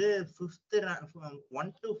 அதுக்கப்புறம் வந்து 5th ரேங்க்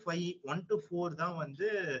 1 to 4 தான் வந்து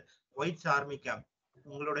ஒயிட்ஸ் ஆர்மி கேம்ப்,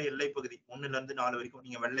 உங்களோட எல்லை பகுதி. 1ல இருந்து 4 வரைக்கும்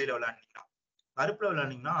நீங்க வெள்ளையில விளையாண்டீங்கன்னா. கருப்புல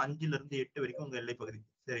விளையாண்டீங்கன்னா 5ல இருந்து 8 வரைக்கும் உங்க எல்லை பகுதி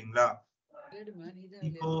சரிங்களா.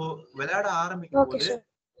 இப்போ விளையாட ஆரம்பிக்கும் போது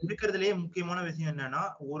இருக்கிறதுலயே முக்கியமான விஷயம் என்னன்னா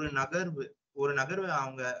ஒரு நகர்வு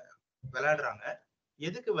அவங்க விளையாடுறாங்க.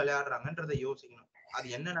 எதுக்கு விளையாடுறாங்கன்றதை யோசிக்கணும். அது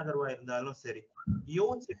என்ன நகர்வா இருந்தாலும் சரி,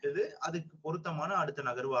 யோசிச்சுட்டு அதுக்கு பொருத்தமான அடுத்த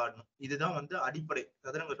நகர்வு ஆடணும். இதுதான் வந்து அடிப்படை,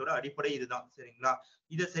 சதுரங்கத்தோட அடிப்படை இதுதான் சரிங்களா.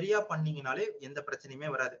 இதை சரியா பண்ணீங்கனாலே எந்த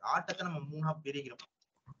பிரச்சனையுமே வராது. ஆட்டத்தை நம்ம 3ஆ பிரிக்கிறோம்.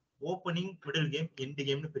 ஓப்பனிங், மிடில் கேம், எண்ட்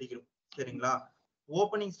கேம்னு பிரிக்கிறோம் சரிங்களா.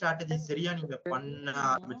 ஓப்பனிங் ஸ்ட்ராட்டஜி சரியா நீங்க பண்ண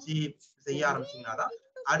ஆரம்பிச்சு செய்ய ஆரம்பிச்சீங்கன்னாதான்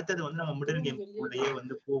அடுத்தது வந்து நம்ம மிடில் கேம் உள்ளேயே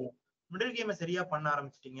வந்து போவோம். மிடில் கேமை சரியா பண்ண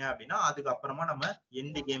ஆரம்பிச்சிட்டீங்க அப்படின்னா அதுக்கப்புறமா நம்ம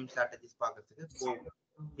எண்ட் கேம் ஸ்ட்ராட்டஜிஸ் பாக்குறதுக்கு போவோம்.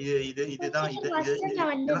 இதுதான்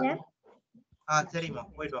சரிம்மா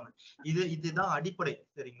போயிட்டு வாங்க. இதுதான் அடிப்படை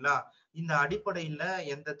சரிங்களா. இந்த அடிப்படையில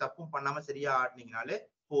எந்த தப்பும் பண்ணாம சரியா ஆடினீங்கனாலே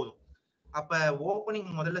போதும். அப்ப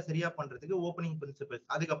ஓப்பனிங் முதல்ல சரியா பண்றதுக்கு ஓப்பனிங் பிரின்சிபல்ஸ்,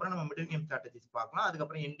 அதுக்கப்புறம் நம்ம மிடில் கேம் ஸ்ட்ராட்டஜிஸ் பார்க்கலாம்,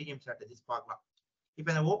 அதுக்கப்புறம் எண்ட் கேம் ஸ்ட்ராட்டஜிஸ் பார்க்கலாம். இப்ப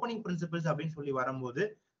இந்த ஓப்பனிங் பிரின்சிபல்ஸ் அப்படின்னு சொல்லி வரும்போது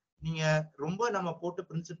நீங்க ரொம்ப நம்ம போட்டு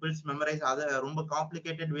பிரின்சிபல்ஸ் மெமரைஸ் அதை ரொம்ப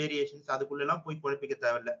காம்ப்ளிகேட்டட் வேரியேஷன்ஸ் அதுக்குள்ள எல்லாம் போய் குழப்பிக்க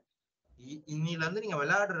தேவையில்லை. இன்னில இருந்து நீங்க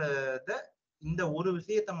விளையாடுறத இந்த ஒரு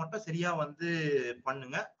விஷயத்த மட்டும் சரியா வந்து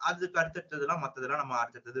பண்ணுங்க. அதுக்கு அடுத்ததுலாம் மத்ததெல்லாம் நம்ம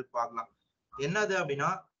அடுத்தது பார்க்கலாம். என்னது அப்படின்னா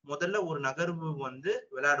முதல்ல ஒரு நகர்வு வந்து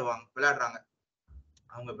விளையாடுறாங்க.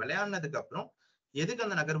 அவங்க விளையாடினதுக்கு அப்புறம் எதுக்கு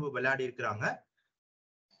அந்த நகர்வு விளையாடி இருக்கிறாங்க,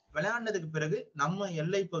 விளையாடினதுக்கு பிறகு நம்ம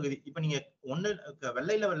எல்லை பகுதி, இப்ப நீங்க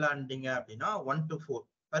வெள்ளையில விளையாண்டீங்க அப்படின்னா 1 to 4,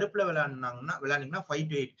 கருப்புல விளையாண்டீங்கன்னா 5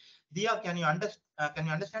 to 8. Dia, can you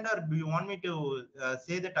understand or do you want me to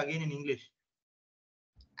say that again in English?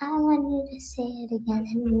 I want you to say it again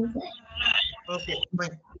in English. Okay,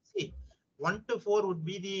 fine. See, 1 to 4 would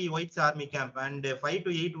be the White's army camp, and 5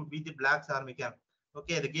 to 8 would be the Black's army camp.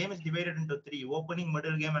 Okay, the game is divided into 3: opening,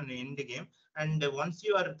 middle game, and end game. And once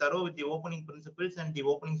you are thorough with the opening principles and the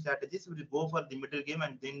opening strategies, we will go for the middle game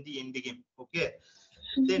and then the end game. Okay,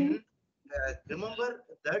 then remember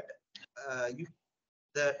that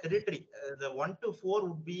the territory, the 1 to 4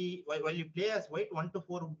 would be, while you play as White, 1 to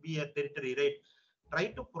 4 would be a territory, right? Try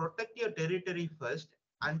to protect your territory first,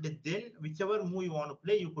 and then whichever move you want to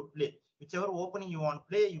play, you could play. Whichever opening you want to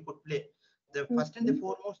play, you could play. The first and the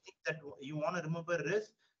foremost thing that you want to remember is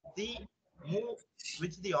the move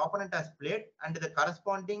which the opponent has played and the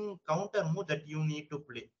corresponding counter move that you need to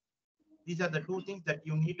play. These are the two things that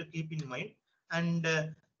you need to keep in mind. And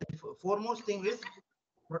the foremost thing is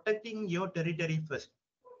protecting your territory first,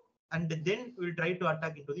 and then we'll try to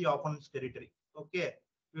attack into the opponent's territory. Okay,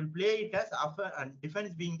 we'll play it as and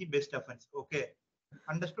defense being the best offense. Okay,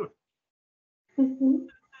 understood?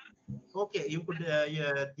 Okay, you could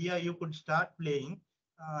Dia, you could start playing.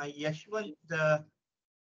 Yashwant,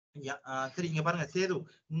 சரி இங்க பாருங்க சேது,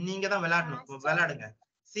 நீங்க தான் விளையாடுங்க.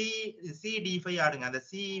 C-D5 ஆடுங்க. அந்த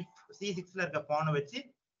C6ல இருக்க பானை வச்சு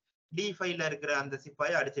D5ல இருக்கிற அந்த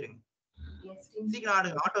சிப்பாயை அடிச்சிருங்க. சீக்கிரம்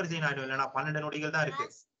ஆடுங்க, ஆட்டோ ரிசைன் ஆயிடும், இல்லைன்னா 12 நொடிகள் தான் இருக்கு.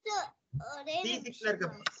 C6ல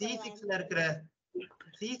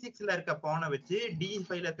இருக்க பானை வச்சு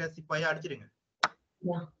D5ல இருக்க சிப்பாயை அடிச்சிருங்க.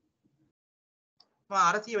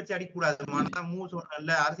 அரசியை வச்சு அடிக்க கூடாது, மூவ்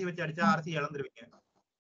சொன்னல, அரசியை வச்சு அடிச்சா அரசி இழந்துருவீங்க.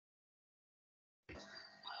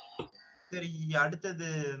 சரி, அடுத்தது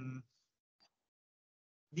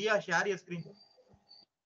தியா, ஷேர் யுவர் ஸ்கிரீன்.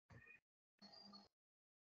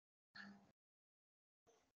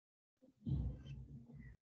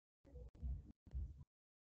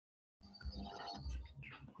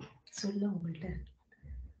 சொல்ல உங்கள்ட்ட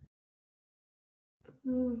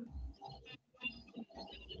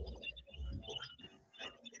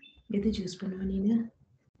எது சூஸ் பண்ணுவ நீங்க?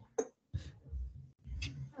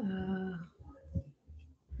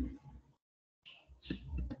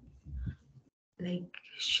 லைக்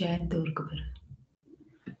ஷேர் தோர்க்கு பாரு.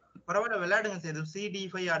 பரவாயில்ல, விளையாடுங்க சேது.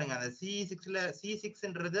 C-D5 ஆடுங்க. அந்த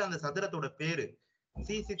C6ன்றது அந்த சதுரத்தோட பேரு.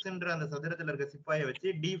 C6ன்ற அந்த சதுரத்துல இருக்க சிப்பாயை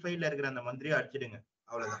வச்சு D5ல இருக்கிற அந்த மந்திரியை அடிச்சிடுங்க.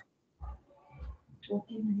 அவ்வளவுதான்.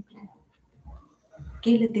 ஓகே, நினைக்கிறேன்.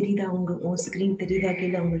 கீழே தெரியுதா? உங்க ஸ்கிரீன் தெரியுதா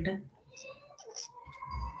கீழே உங்கள்ட்ட?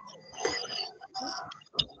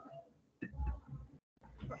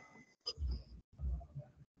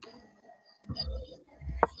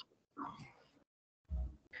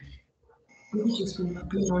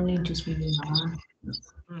 Play online choose பண்ணீங்களா?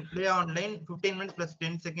 Play online 15 minutes plus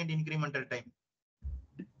 10 second incremental time.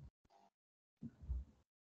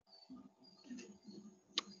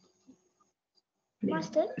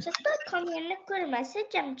 Master check எனக்கு ஒரு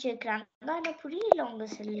மெசேஜ் அனுப்பிச்சிருக்காங்க, ஆனா புரியல உங்க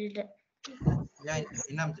செல்லுல.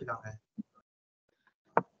 என்ன அனுப்பிச்சிருக்காங்க?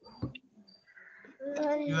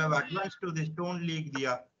 You have advanced to the Stone League,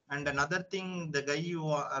 Dia. And another thing, the guy you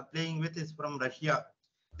are playing with is from Russia.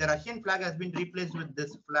 The Russian flag has been replaced with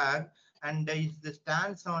this flag, and it's the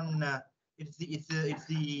stance on it's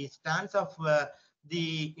the stance of the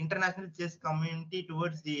international chess community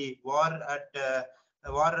towards the war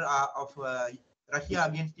of Russia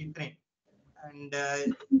against Ukraine. And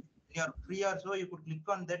you're free or so, you could click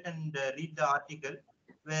on that and read the article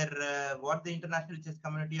where what the international chess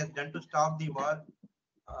community has done to stop the war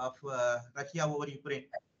of Russia over Ukraine.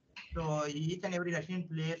 So each and every Russian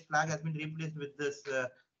player's flag has been replaced with this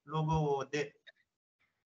logo over there.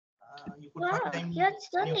 You could find time.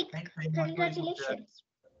 Congratulations.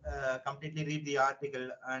 Completely read the article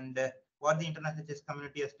and what the international chess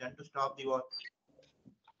community has done to stop the war.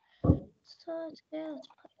 So good.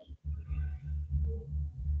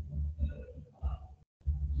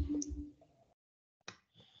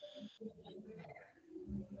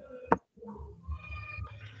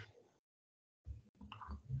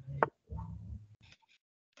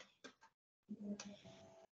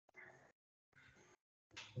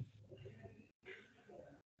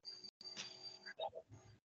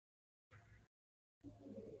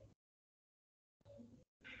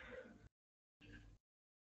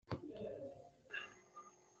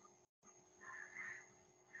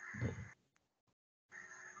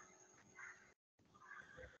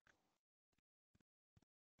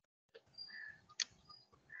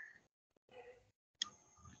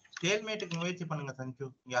 ஸ்டேல்மேட்டுக்கு முயற்சி பண்ணுங்க சஞ்சு.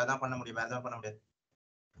 இங்க அதான் பண்ண முடியும், அதான் பண்ண முடியாது.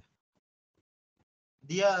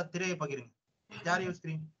 தியா, திரையை பகிருங்க. Share your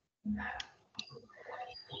screen.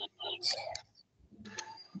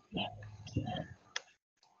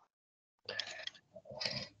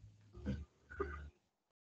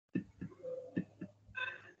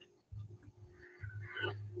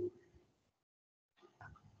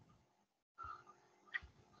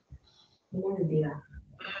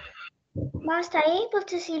 Master, are you able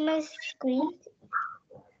to see my screen?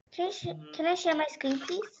 Can I share my screen,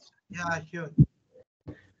 please? Yeah, sure.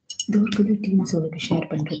 தோற்குது teams உனக்கு ஷேர்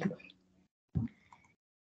பண்றது.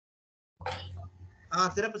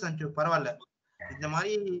 சிறப்பு சஞ்சு, பரவாயில்ல. இந்த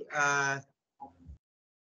மாதிரி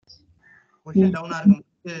பொசிஷன் டவுனா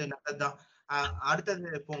இருக்கும்போது நல்லதுதான்.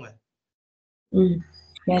 அடுத்தது போங்க.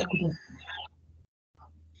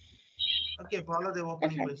 Okay, follow the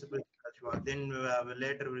opening principles, Ashwa. Then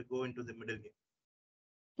later we'll go into the middle game.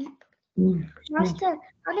 Master,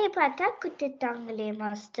 ஆனா இப்ப அட்டாக் குடுத்துட்டாங்களே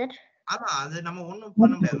மாஸ்டர். ஆமா, அது நம்ம ஒண்ணும்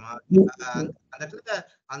பண்ண முடியாதுமா. அந்த இடத்துல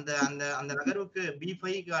அந்த அந்த அந்த நகர்வுக்கு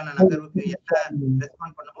B5 க்கான நகர்வுக்கு என்ன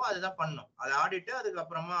ரெஸ்பாண்ட் பண்ணுமோ அதுதான் பண்ணணும். அதை ஆடிட்டு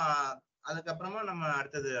அதுக்கப்புறமா நம்ம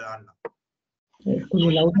அடுத்தது ஆடலாம்.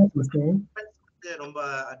 ரொம்ப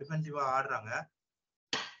டிஃபென்சிவா ஆடுறாங்க.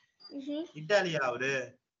 இத்தாலியா அவரு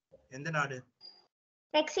எந்த நாடு?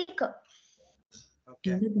 மெக்சிகோ.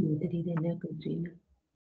 ஓகே. தெரியுது என்ன கண்ட்ரின்னு.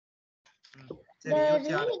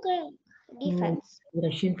 Defense.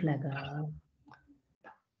 Russian flag.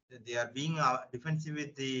 They are being defensive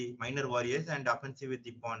with the minor warriors and offensive with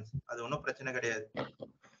the pawns. அது ஒன்றும் பிரச்சனை கிடையாது.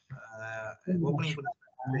 ஓப்பனிங்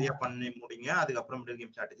சரியா பண்ணி முடிங்க, அதுக்கப்புறம் மிடில்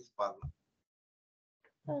கேம் ஸ்ட்ராட்டஜிஸ் பார்க்கலாம்.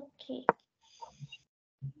 ஓகே.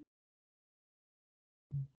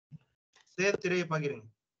 சேர் திரையை பாக்கிறீங்க.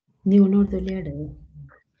 நீ ஒன்னோட விளையாடு.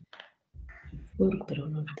 ஊருக்கு போற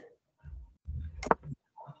ஒன்னோட.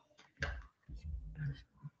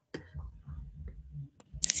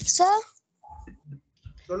 சார்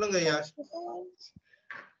சொல்லுங்க யாஷ்.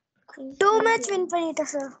 2 மேட்ச் வின் பண்ணிட்டேன்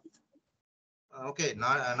sir. Okay,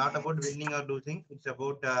 not about winning or losing. It's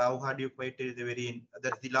about how hard you fight is the very end.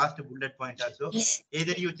 That's the last bullet point also.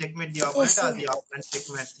 Either you checkmate the opponent or the opponent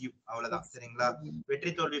checkmates you. அவ்வளவுதான், சரிங்களா?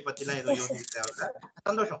 வெற்றி தோல்வி பத்திலாம் எதுவும் யோசிக்க தேவையில்ல.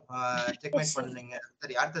 சந்தோஷம், checkmate பண்ணுங்க.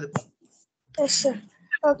 சரி, அடுத்தது போங்க. Yes sir.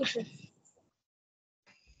 Okay sir.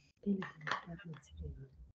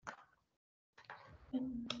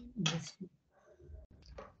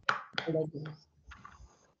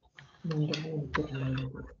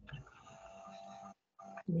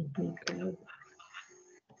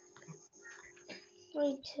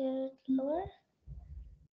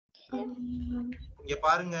 இங்க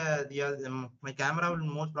பாருங்க, my camera will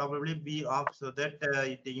most probably be off so that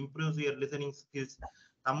it improves your listening skills.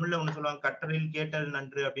 தமிழ்ல ஒண்ணு சொல்லுவாங்க, கற்றலில் கேட்டல்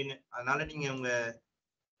நன்று அப்படின்னு. அதனால நீங்க உங்க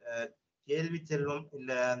கேள்வி செல்வம்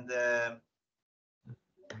இல்ல அந்த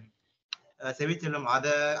செவி செல்வம்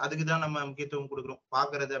அதுக்குதான் நம்ம முக்கியத்துவம் கொடுக்குறோம்.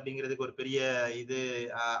 பாக்குறது அப்படிங்கிறதுக்கு ஒரு பெரிய இது.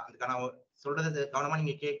 அதுக்கான சொல்றது கவனமா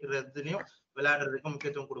நீங்க கேட்கறதுலயும் விளையாடுறதுக்கும்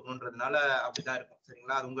முக்கியத்துவம் கொடுக்கணுன்றதுனால அப்படிதான் இருக்கும்,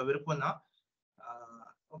 சரிங்களா? அது உங்க விருப்பம் தான்.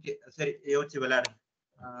 ஓகே, சரி, யோசிச்சு விளையாடுங்க.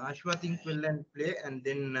 Ashwa think will and play and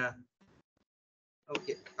then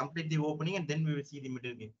okay, complete the opening and then we will see the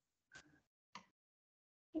middle game.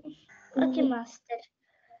 Okay, master.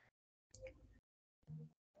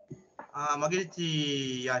 மகிழ்ச்சி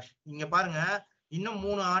யாஷ். இங்க பாருங்க, இன்னும்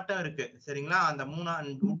 3 ஆட்டம் இருக்கு, சரிங்களா? அந்த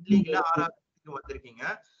 3 லீக்ல 6வது வந்திருக்கீங்க.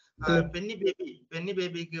 பென்னி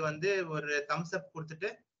பேபிக்கு வந்து ஒரு தம்ஸ் அப் கொடுத்துட்டு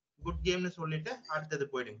குட் கேம்னு சொல்லிட்டு அடுத்தது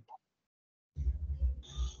போயிடுங்க.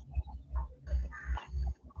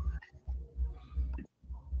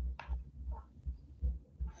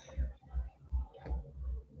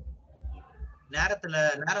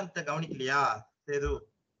 நேரத்தை கவனிக்கலையா சேது?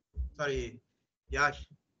 சாரி யாஷ்.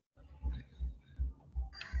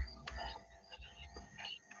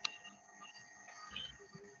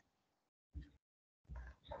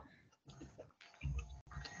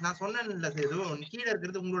 நான் சொன்னேன் இல்ல சேது, கீழே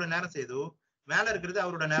இருக்கிறது உங்களோட நேரம் சேது, மேல இருக்கிறது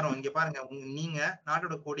அவரோட நேரம். இங்க பாருங்க, நீங்க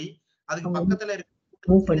நாட்டோட கொடி, அதுக்கு பக்கத்துல இருக்க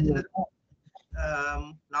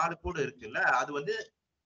 4 கோடு இருக்குல்ல, அது வந்து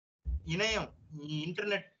இணையம்,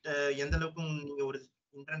 இன்டர்நெட் எந்த அளவுக்கு நீங்க ஒரு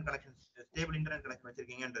internet connection, stable internet connection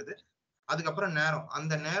வச்சிருக்கீங்கன்றது. அதுக்கப்புறம் நேரம்,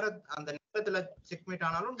 அந்த நேரத்துல செக்மேட்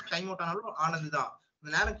ஆனாலும் டைம் அவுட் ஆனாலும் ஆனதுதான். அந்த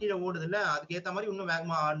நேரம் கீழே ஓடுது இல்ல, அதுக்கு ஏத்த மாதிரி இன்னும்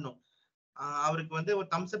வேகமா ஆடணும். அவருக்கு வந்து ஒரு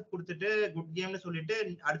தம்ஸ் அப் கொடுத்துட்டு குட் கேம்னு சொல்லிட்டு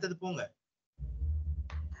அடுத்தது போங்க.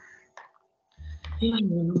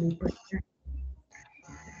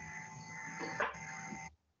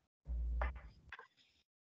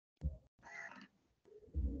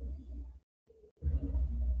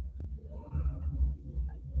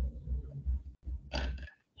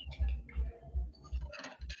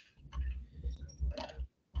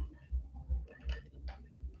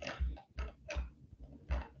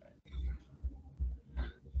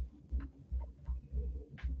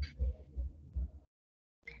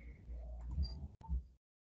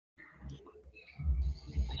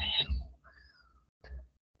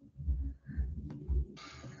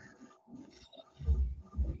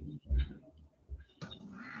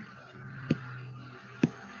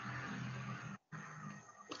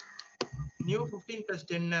 நியூ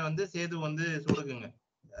 15+10 வந்து சேது வந்து சொடுக்குங்க.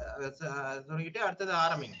 சொடுக்கிட்டு அடுத்தது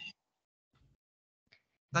ஆரம்பிங்க.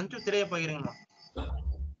 சஞ்சு திரைய பகிருங்கம்மா.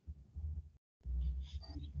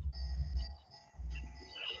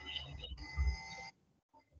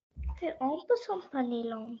 ஆப்போசம்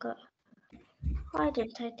பண்ணிடலாங்க. Why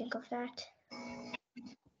didn't I think of that?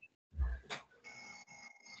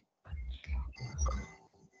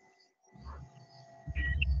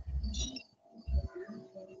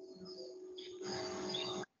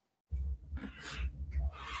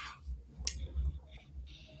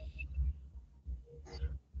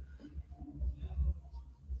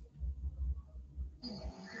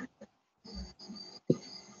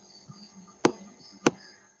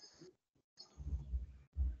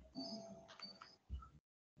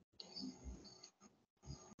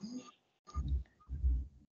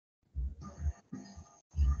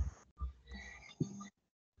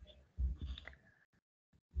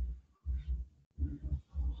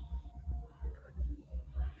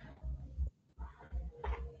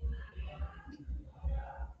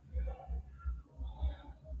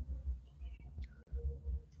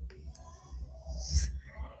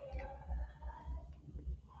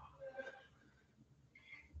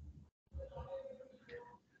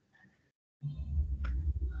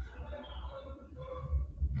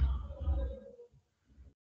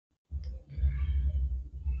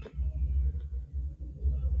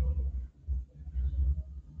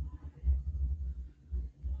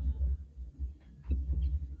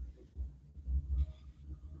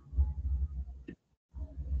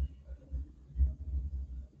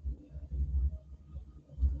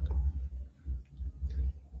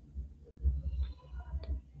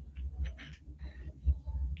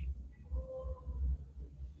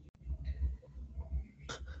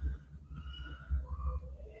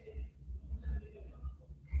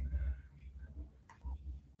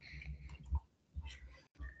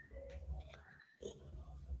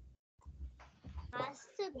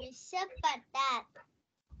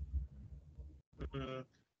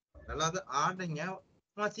 நல்லா ஆடுங்க.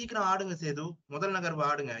 சீக்கிரம் ஆடுங்க சேது. முதல் நகர்வு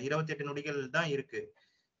ஆடுங்க. 28 நொடிகள் தான் இருக்கு.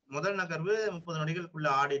 முதல் நகர்வு 30 நொடிகளுக்குள்ள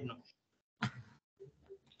ஆடிடணும்.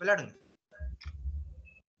 விளையாடுங்க.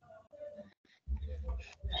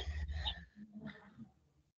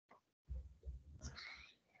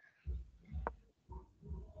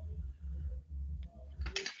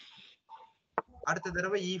 அடுத்த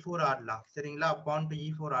தடவை E4 ஆடலாம். சரிங்களா? பான் டு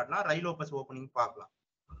E4 ஆடலாம். ரயில் ஓபஸ் ஓபனிங் பார்க்கலாம்.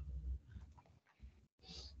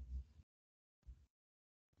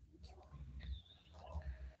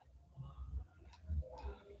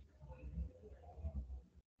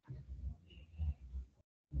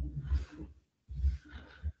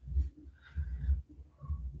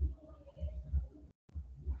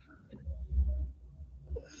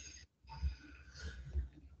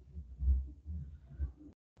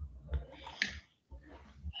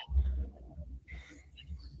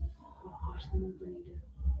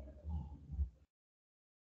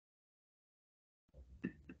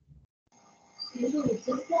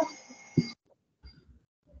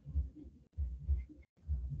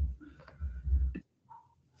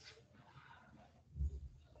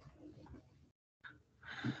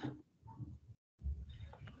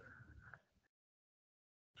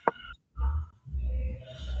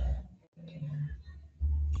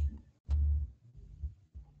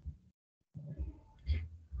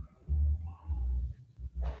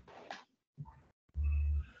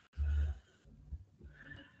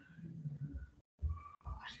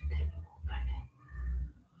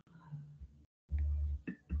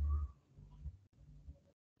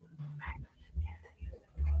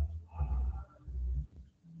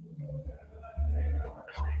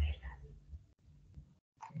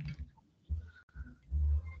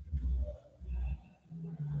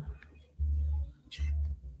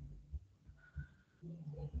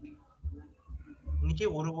 இன்னைக்கு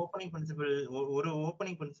ஒரு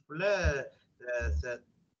ஓப்பனிங் பிரின்சிபல்ல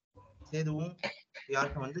சேதுவும்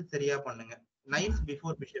யாருக்கும் வந்து சரியா பண்ணுங்க. நைட்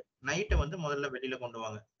பிஃபோர் பிஷப், நைட்டை வந்து முதல்ல வெளியில கொண்டு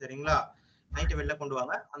வாங்க. சரிங்களா? நைட்டை வெளில கொண்டு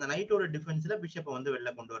வாங்க. அந்த நைட்டோட டிஃபென்ஸ்ல பிஷப்பை வந்து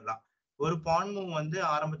வெளில கொண்டு வரலாம். ஒரு பான் மூவ் வந்து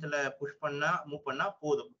ஆரம்பத்துல புஷ் பண்ணா மூவ் பண்ணா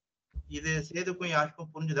போதும். இது சேதுக்கும்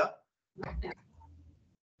யாருக்கும் புரிஞ்சுதா?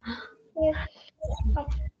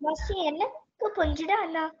 எனக்கு புரிஞ்சுதா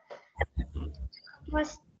அண்ணா?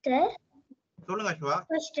 சொல்லுங்க சிவா.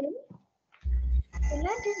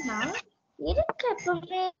 என்னதுன்னா இதுக்கு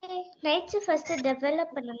எப்பவுமே நைட்ஸ் ஃபர்ஸ்ட்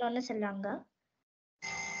டெவலப் பண்ணணும்னு சொல்றாங்க.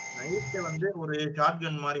 நைட் வந்து ஒரு ஷார்ட்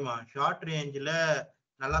கன் மாதிரிமா, ஷார்ட் ரேஞ்சில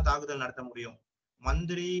நல்லா தாக்குதல் நடத்த முடியும்.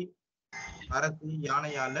 மந்திரி அரசி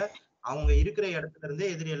யானையால அவங்க இருக்கிற இடத்துல இருந்தே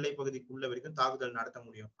எதிரி எல்லை பகுதிக்குள்ள வரைக்கும் தாக்குதல் நடத்த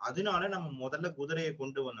முடியும். அதனால நம்ம முதல்ல குதிரையை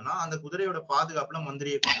கொண்டு வந்தோம்னா அந்த குதிரையோட பாதுகாப்புல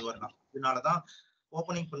மந்திரியை கொண்டு வரலாம். இதனாலதான்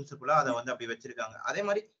ஓப்பனிங் பிரின்சிபலா அதை வந்து அப்படி வச்சிருக்காங்க. அதே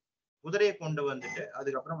மாதிரி குதிரையை கொண்டு வந்துட்டு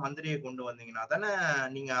அதுக்கப்புறம் மந்திரியை கொண்டு வந்தீங்கன்னா தானே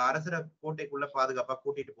நீங்க அரசரை கோட்டைக்குள்ள பாதுகாப்பா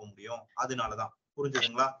கூட்டிட்டு போக முடியும். அதனாலதான்.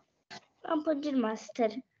 புரிஞ்சுதுங்களா? புரிஞ்சுது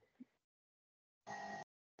மாஸ்டர்.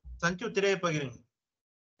 சஞ்சு திரையை பகிருங்க.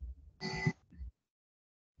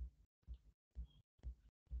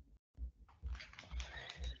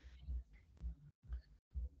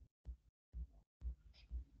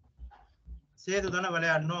 சேது தானே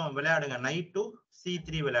விளையாடணும், விளையாடுங்க. நைட் டு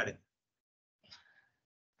C3 விளையாடுங்க.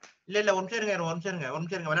 இல்ல ஒரு நிமிஷம் இருங்க,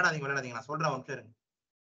 விளையாடாதீங்க, நான் சொல்றேன், ஒரு நிமிஷம் இருங்க.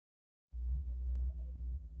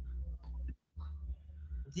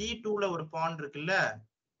 G2ல ஒரு பான் இருக்குல்ல,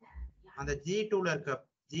 அந்த G2ல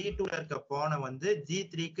இருக்க பானை வந்து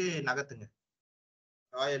G3க்கு நகர்த்துங்க.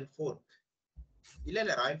 ராயல் ஃபோர்க்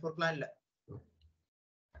இல்ல ராயல் ஃபோர்க்லாம் இல்ல.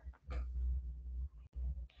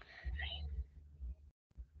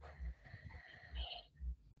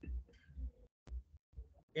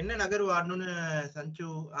 என்ன நகர்வு ஆடணும்னு சஞ்சு?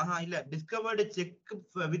 இல்ல, discovered check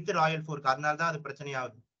with Royal fork. அதனாலதான் அது பிரச்சனை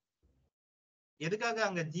ஆகுது. எதுக்காக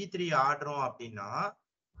அங்க G3 ஆடுறோம் அப்படின்னா,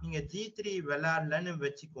 நீங்க G3 விளையாடலன்னு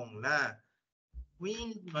வச்சுக்கோங்களேன்,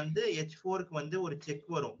 குவீன் வந்து H4க்கு வந்து ஒரு செக்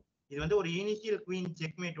வரும். இது வந்து ஒரு இனிஷியல் குவீன்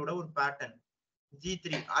செக்மேட்டோட ஒரு பேட்டர்ன்.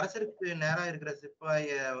 G3 அரசருக்கு நேரா இருக்கிற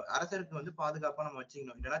சிப்பாய அரசருக்கு வந்து பாதுகாப்பா நம்ம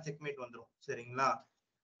வச்சுக்கணும், இல்லைன்னா செக்மேட் வந்துடும். சரிங்களா?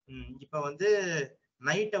 இப்ப வந்து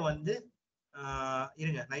நைட்டை வந்து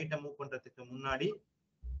இருங்க, நைட்டை மூவ் பண்றதுக்கு முன்னாடி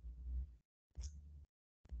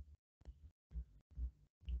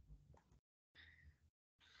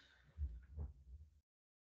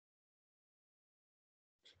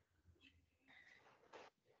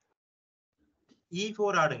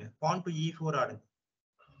E4 ஆடுங்க. பான் டு E4 ஆடுங்க.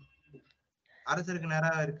 அரசருக்கு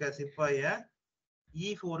நேரா இருக்க சிப்பாய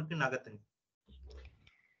E4க்கு நகர்த்துங்க.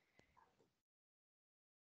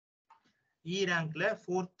 E ரேங்க்ல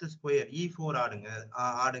 4th ஸ்கொயர் E4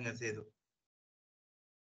 ஆடுங்க சேது.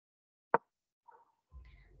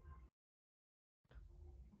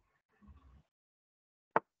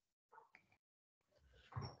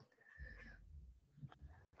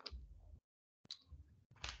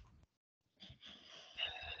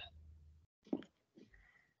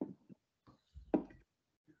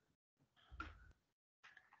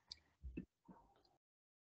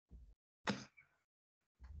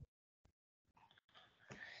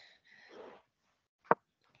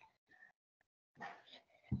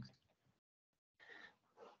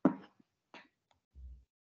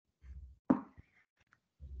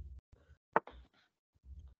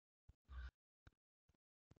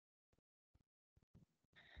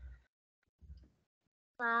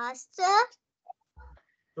 மாஸ்டர்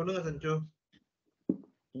சொல்லுங்க சஞ்சு.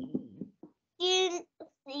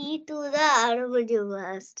 C2 தான் ஆட முடியும்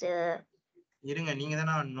மாஸ்டர். இருங்க, நீங்க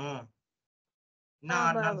தானே ஆடணும். என்ன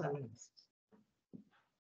ஆடலாம்னு சொல்லுங்க.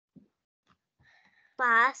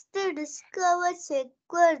 மாஸ்டர் டிஸ்கவர்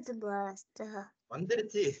செக் வருது மாஸ்டர்.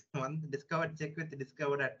 வந்துருச்சு, discover check with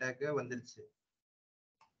discovered attack வந்துருச்சு.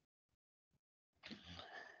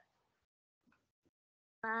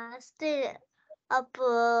 மாஸ்டர் அப்போ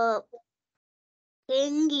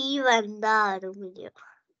எங்கி வந்தா ஆட முடியும்.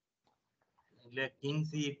 இல்ல,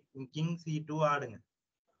 கிங் C2 ஆடுங்க.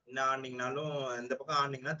 என்ன ஆடினீங்கனாலும் இந்த பக்கம்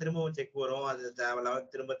ஆடினீங்கன்னா திரும்பவும் செக் வரும். அது தேவையில்லாம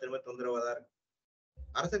திரும்ப திரும்ப தொந்தரவா தான் இருக்கும்.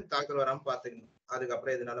 அரசுக்கு தாக்கல் வராம பாத்துக்கணும்.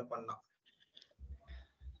 அதுக்கப்புறம் எதுனாலும் பண்ணலாம்.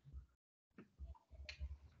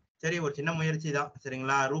 சரி, ஒரு சின்ன முயற்சி தான்.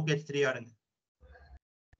 சரிங்களா? ரூக் H3 ஆடுங்க.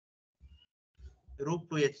 Rook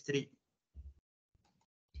to H3.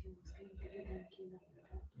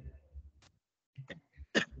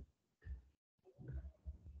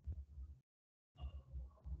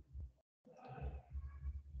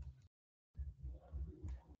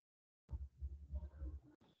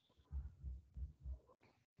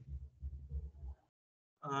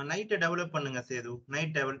 நைட்டை டெவலப் பண்ணுங்க சேது.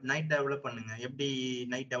 நைட் டெவலப் பண்ணுங்க. எப்படி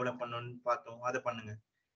நைட் டெவலப் பண்ணணும்னு பார்த்தோம், அதை பண்ணுங்க.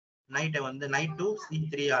 நைட்டை வந்து நைட் டு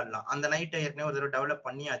C3 ஆடலாம். அந்த நைட்டை ஏற்கனவே ஒரு தடவை டெவலப்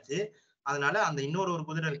பண்ணியாச்சு. அதனால அந்த இன்னொரு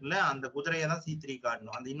குதிரை இருக்குல்ல, அந்த குதிரையை தான் C3க்கு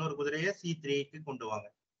ஆடணும். அந்த இன்னொரு குதிரையை C3க்கு கொண்டு வாங்க.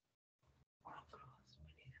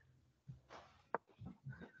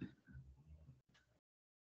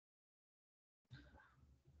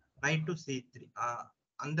 Night to C3.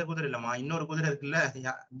 அந்த குதிரை இல்லம்மா, இன்னொரு குதிரை இருக்குல்ல,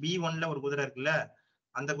 B1ல ஒரு குதிரை இருக்குல்ல,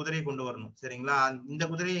 அந்த குதிரையை கொண்டு வரணும். சரிங்களா? இந்த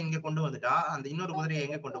குதிரையை இங்க கொண்டு வந்துட்டா அந்த இன்னொரு குதிரையை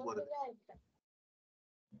எங்க கொண்டு போறது?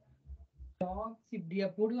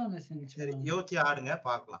 சரி, யோசிச்சு ஆடுங்க,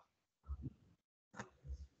 பாக்கலாம்.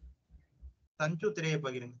 சஞ்சு திரையை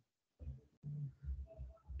பகிருங்க.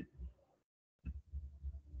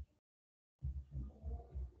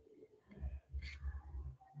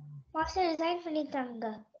 மாஸ்டர் ரிசைன் பண்ணிட்டாங்க.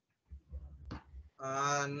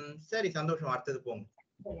 சரி சந்தோஷம், அடுத்தது போங்க.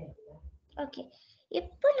 ஓகே,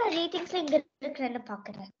 இப்போ நான் ரேட்டிங்ஸ்ல இங்க இருக்கிறேன்னு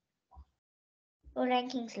பாக்குறேன். ஒரு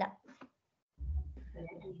ரேங்கிங்ஸ்ல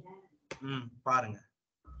பாருங்க.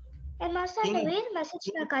 மாஸ்டர் அந்த வேற மெசேஜ்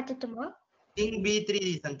நான் காட்டட்டுமா? கிங் b3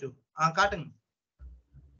 சஞ்சு காட்டுங்க.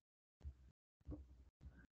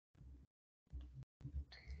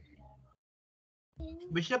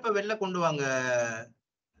 பிஷப்பை வெளில கொண்டு வாங்க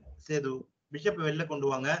சேது, பிஷப்பை வெளில கொண்டு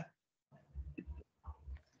வாங்க.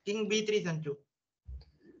 King b3 Sanju.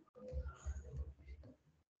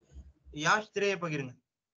 யாஷ் திரையை பகிருங்க.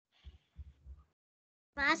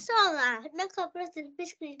 அப்புறம் திருப்பி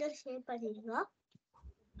ஸ்கிரீன் ஷேர் பண்ணிடுங்க.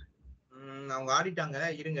 அவங்க ஆடிட்டாங்க,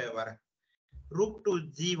 இருங்க வரேன். rook to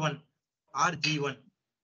g1 or g1.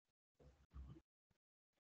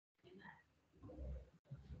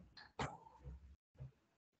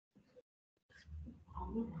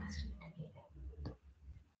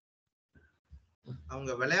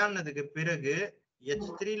 அவங்க விளையாடுனதுக்கு பிறகு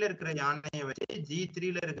h3ல இருக்கிற யானையை வச்சு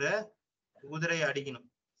g3ல இருக்கிற குதிரையை அடிக்கணும்,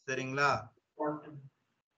 சரிங்களா?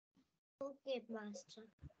 Okay master.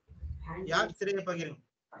 யார் திரையை பகிருங்க.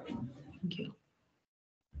 Thank you.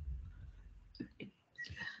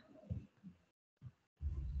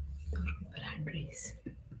 Brand race.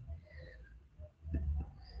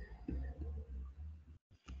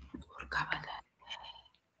 और कवर है.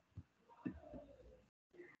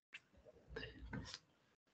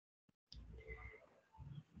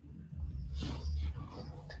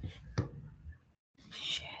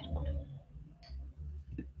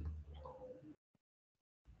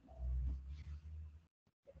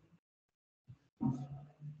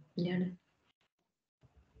 Yeah.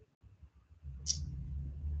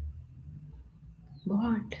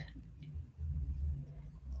 What?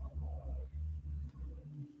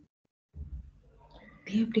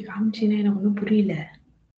 நீ எப்படி காமிச்சினா எனக்கு ஒன்றும் புரியல.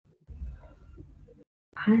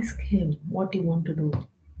 Ask him what you want to do.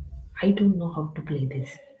 I don't know how to play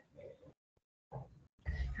this.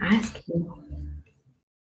 Ask him.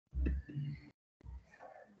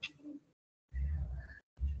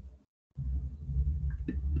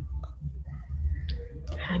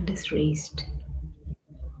 Hand is raised.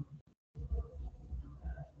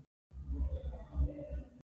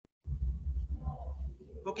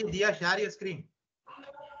 Okay, Diya, share your screen.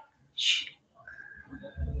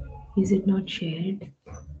 Is it not shared?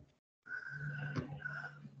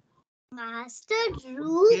 Master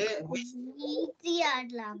rook g3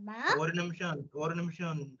 ஆடலாமா? ஒரு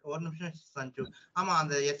நிமிஷம் சஞ்சு. ஆமா,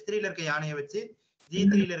 அந்த f3ல இருக்க யானையை வச்சு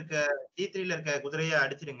g3ல இருக்க குதிரையை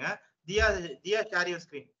அடிச்சிடுங்க. தியா share your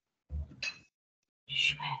screen.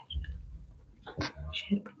 Share.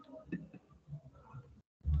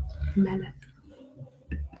 மேல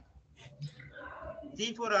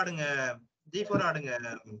g4 ஆடுங்க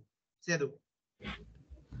Setu.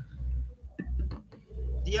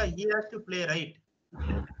 Diya, he has to play, right?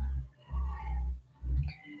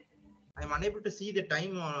 I am unable to see the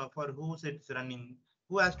time for who's it's running.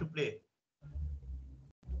 Who has to play?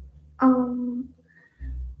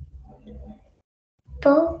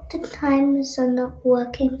 Both the times are not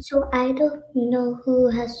working, so I don't know who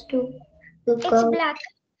has to go. It's black.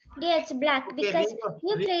 Yeah, it's black, okay, because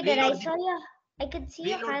you played it. I saw you. I could see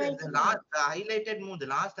your highlights. The last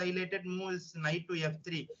highlighted move is knight to f3.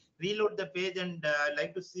 Reload the page and I'd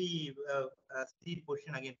like to see the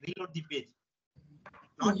position again. Reload the page.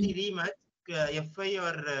 Not the rematch. F5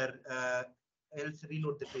 or else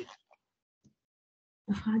reload the page.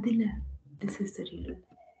 Fadila, this is the reload.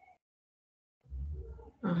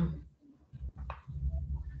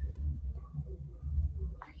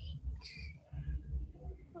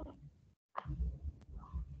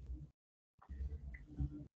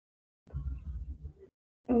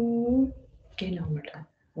 Tell me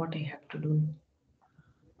what I have to do.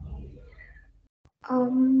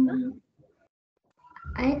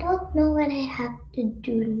 I don't know what I have to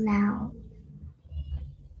do now.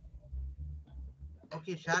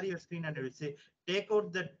 Okay, share your screen and I will say take out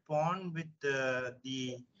that pawn with the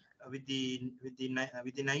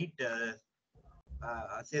knight.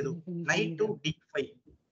 Say knight to d5.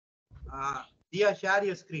 Diya, share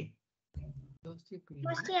your screen. First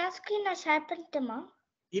your screen நான் share பண்ணட்டுமா?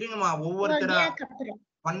 இருங்கம்மா, ஒவ்வொருத்தரா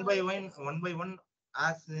one by one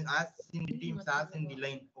as in the teams, as in the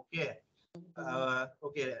line. Okay.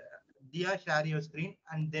 Okay, Diya, share your screen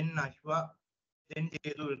and then Ashwa, then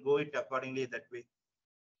Sedu will go it accordingly that way.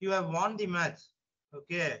 You have won the match.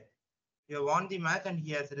 Okay, you have won the match and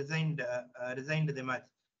he has resigned the match.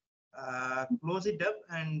 Close it up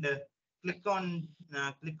and click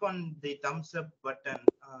on the thumbs up button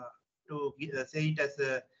to say it as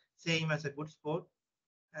a say him as a good sport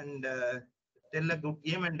and tell a good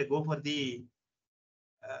game and go for the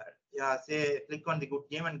click on the good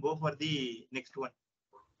game and go for the next one.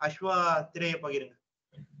 Ashwa திரையை பகிருங்க.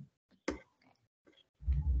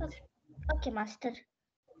 Okay, master.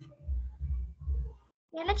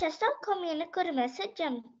 chess.com எனக்கு ஒரு message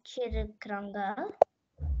அனுப்பிச்சிருக்காங்க.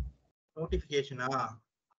 Notification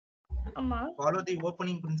ஆமா. Follow the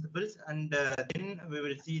opening principles and then we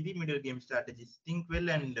will see the middle game strategies. Think well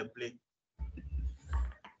and play.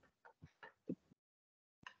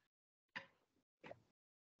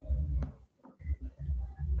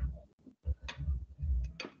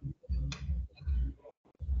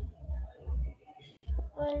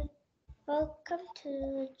 Welcome to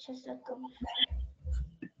chess.com.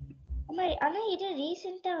 ஆனா இது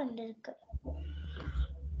ரீசெண்டா வந்திருக்கு.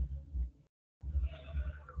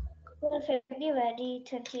 February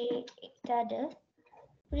 23rd.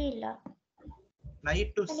 புரியல. Knight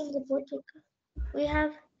to we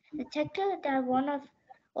have detected that one of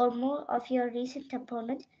or more of your recent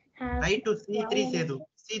opponents have Knight to c3 Setu.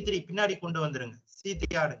 c3 பின்னாடி கொண்டு வந்துருங்க. c3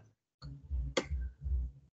 ஆடுங்க.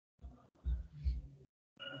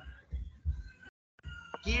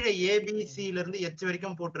 கீழே ABC ல இருந்து H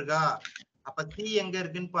வரைக்கும் போட்டுருக்கா. அப்ப C எங்க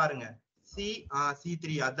இருக்குன்னு பாருங்க.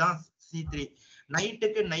 C3 அதான் C3.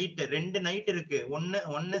 நைட்டுக்கு நைட் ரெண்டு நைட் இருக்கு.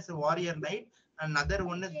 ஒன்னு is warrior night and other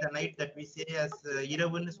one is the night that we say as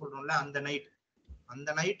இரவுன்னு சொல்றோம்ல அந்த நைட். அந்த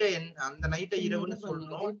நைட்டை இரவுன்னு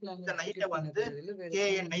சொல்றோம். இந்த நைட்டை வந்து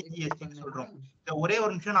KNIGST சொல்றோம். ஒரே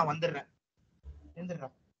ஒரு நிமிஷம் நான் வந்துடுறேன்.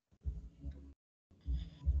 எழுந்துடுறேன்.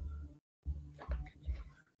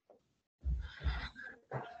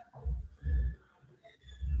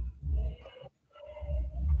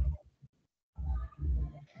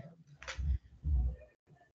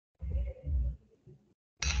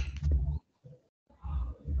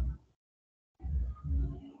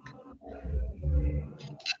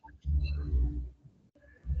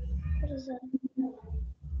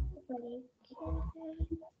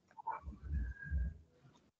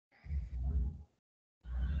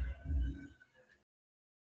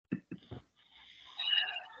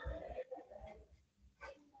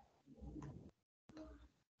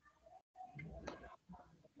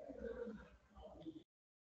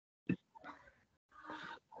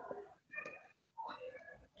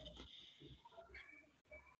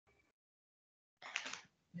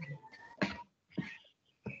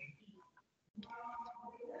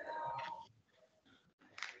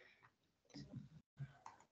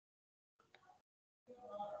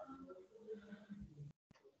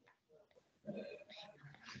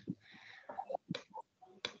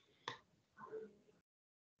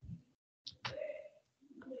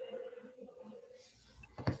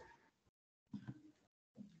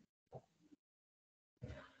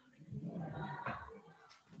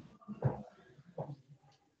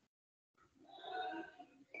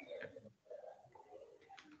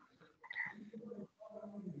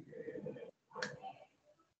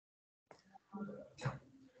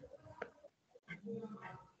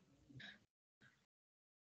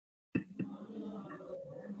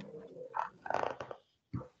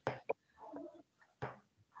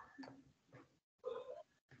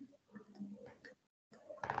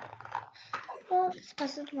 Well, this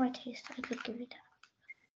wasn't my taste. I could give it up.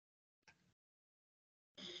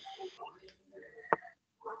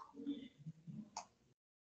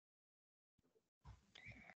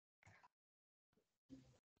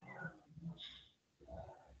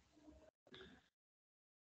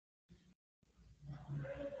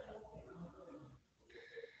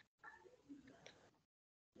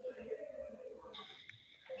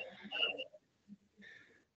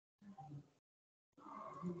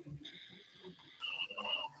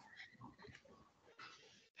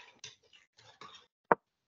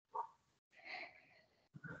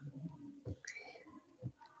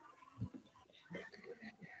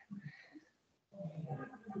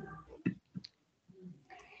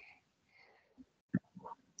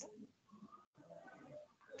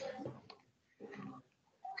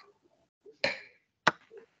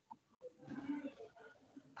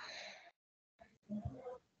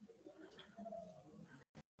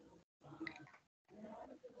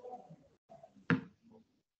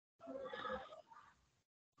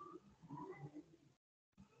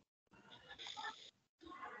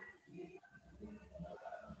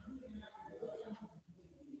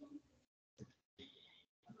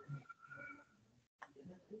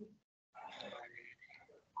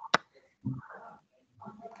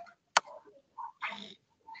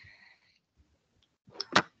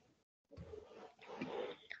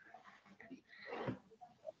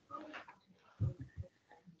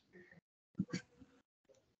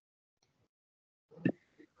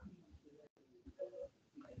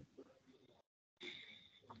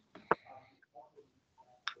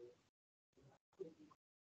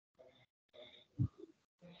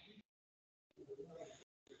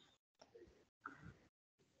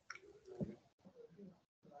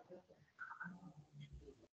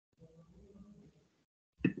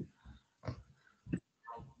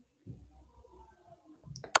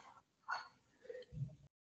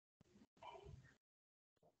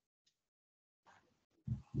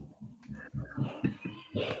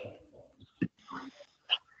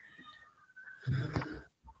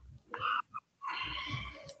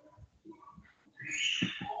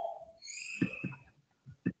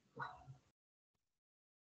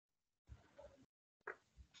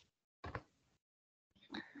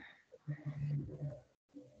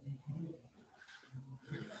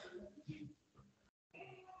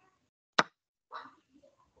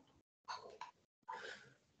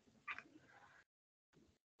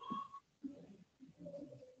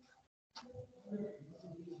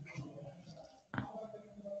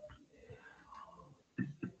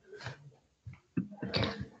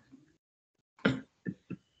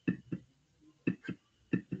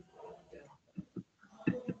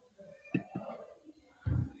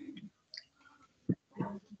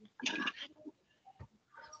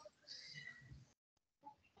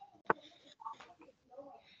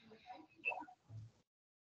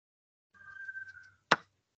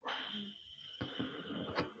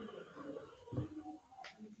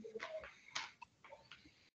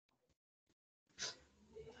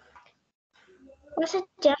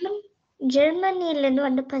 ஜெர்மனில இருந்து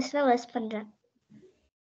வந்த பர்சனை வர்க் பண்றேன்.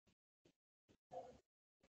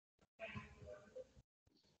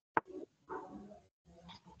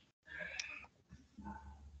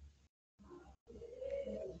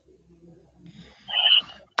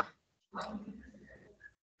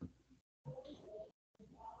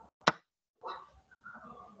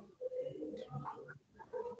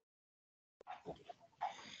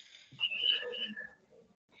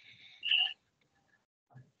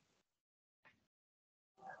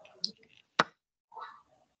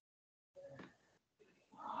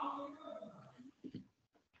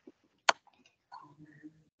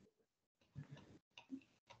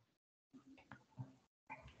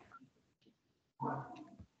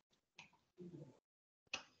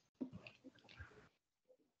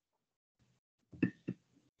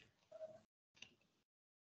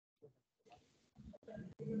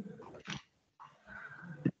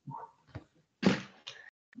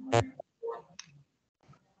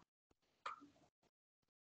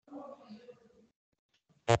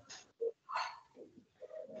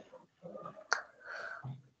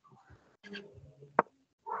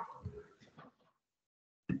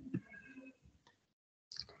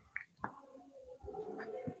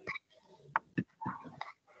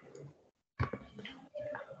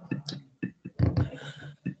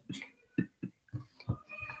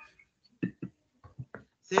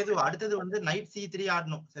 சேது அடுத்தது வந்து நைட் C3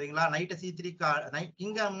 ஆடணும் சரிங்களா? நைட் C3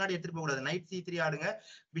 கிங்க முன்னாடி எடுத்துட்டு போக கூடாது. நைட் C3 ஆடுங்க,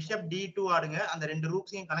 பிஷப் D2 ஆடுங்க. அந்த ரெண்டு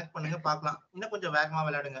ரூக்ஸையும் கனெக்ட் பண்ணுங்க, பார்க்கலாம். இன்னும் கொஞ்சம் வேகமா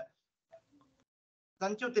விளையாடுங்க.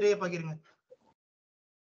 சஞ்சு திரையை பகிருங்க.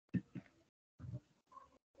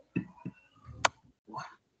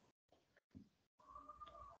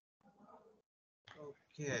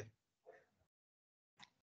 Okay,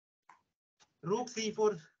 rook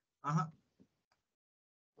C4.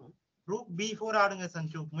 Rook B4 ஆடுங்க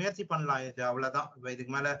சஞ்சு, முயற்சி பண்ணலாம். இது அவ்வளவுதான்,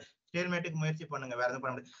 இதுக்கு மேல ஸ்டேல்மேட்டுக்கு முயற்சி பண்ணுங்க, வேற எதுவும்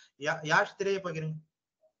பண்ண முடியாது. யாஷ் திரையை பகிருங்க.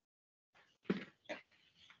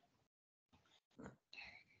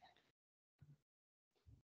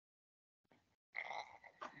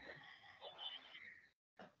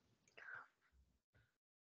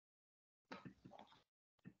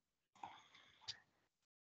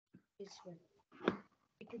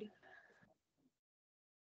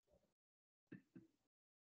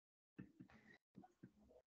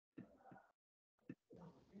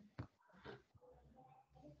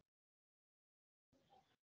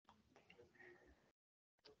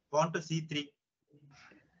 Pawn to C3.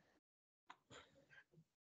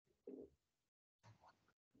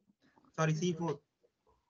 Sorry, C4.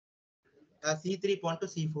 C3, pawn to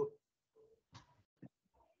C4.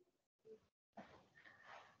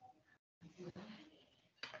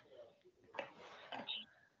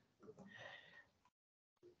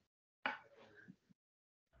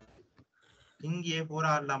 King A4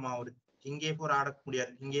 ஆடலாமா? ஒரு King A4 ஆட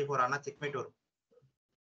முடியாது. King A4 ஆனா செக்மேட் வரும்.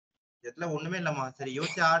 இதுல ஒண்ணுமே இல்லம்மா. சரி,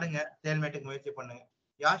 யோசிச்சு ஆடுங்க, ஸ்டேல்மேட்டுக்கு முயற்சி பண்ணுங்க.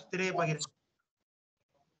 யாஷ் திரையை பகிருங்க.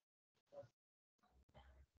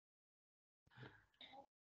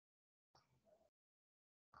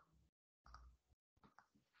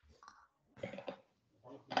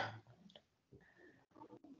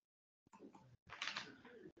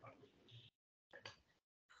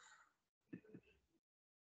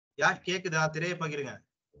 யாஷ் கேக்குதா? திரையை பகிருங்க.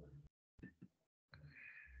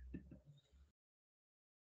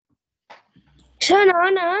 சார்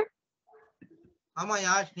நானா? ஆமா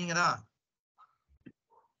யாஷ், நீங்க தான்.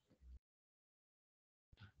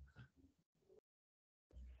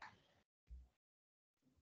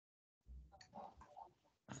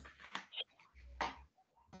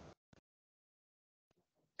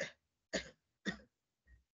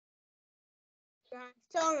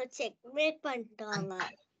 செக்மேட் பண்ணிட்டாங்க.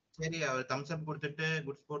 சரி, அவர் தம்ஸ் அப் கொடுத்துட்டு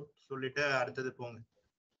குட் ஸ்போர்ட் சொல்லிட்டு அடுத்தது போங்க.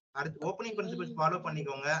 அடுத்து ஓப்பனிங் பிரின்சிபல்ஸ் ஃபாலோ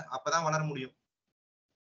பண்ணிக்கோங்க, அப்பதான் வளர முடியும்.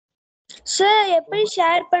 சார் எப்படி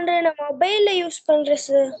ஷேர் பண்றேன்? நான் மொபைல்ல யூஸ் பண்றேன்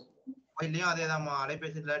சார். மொபைல்லயும் அதேதான்மா,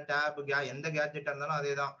 அலைபேசியில டேப் எந்த கேட்ஜெட்டா இருந்தாலும்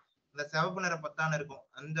அதேதான். இந்த சிவப்பு நிற பட்டான் இருக்கும்,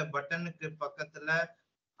 அந்த பட்டனுக்கு பக்கத்துல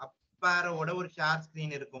அப்பேரோட ஒரு ஷேர்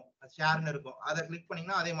ஸ்கிரீன் இருக்கும், ஷேர்னு இருக்கும். அதை கிளிக்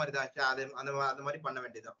பண்ணீங்கன்னா அதே மாதிரி தான், அந்த மாதிரி பண்ண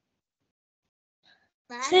வேண்டியதுதான்.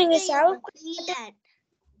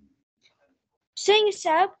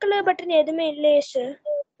 சிவப்பு கலர் பட்டன் எதுவுமே இல்லையே சார்.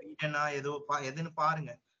 எதுன்னு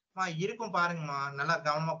பாருங்க இருக்கும், பாருங்கம்மா, நல்லா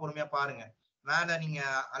கவனமா பொறுமையா பாருங்க. மேல நீங்க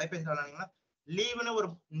அலைபேசி விளையாடுனீங்கன்னா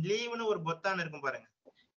லீவ்னு ஒரு பொத்தான் இருக்கும் பாருங்க.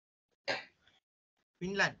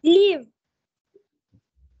 பின்லாந்து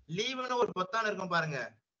லீவ்னு ஒரு பொத்தான் இருக்கும் பாருங்க.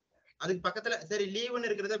 அதுக்கு பக்கத்துல சரி லீவ்னு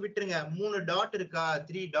இருக்கிறத விட்டுருங்க. 3 டாட் இருக்கா,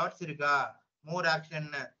 3 டாட்ஸ் இருக்கா, மோர்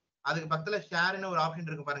ஆக்ஷன். அதுக்கு பக்கத்துல ஷேர்னு ஒரு ஆப்ஷன்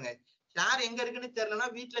இருக்கு பாருங்க. ஷேர் எங்க இருக்குன்னு தெரியலன்னா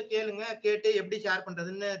வீட்டுல கேளுங்க, கேட்டு எப்படி ஷேர்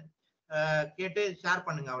பண்றதுன்னு கேட்டு ஷேர்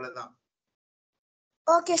பண்ணுங்க, அவ்வளவுதான்.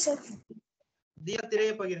 Okay sir. தியா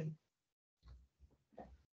திரையை பகிருங்க.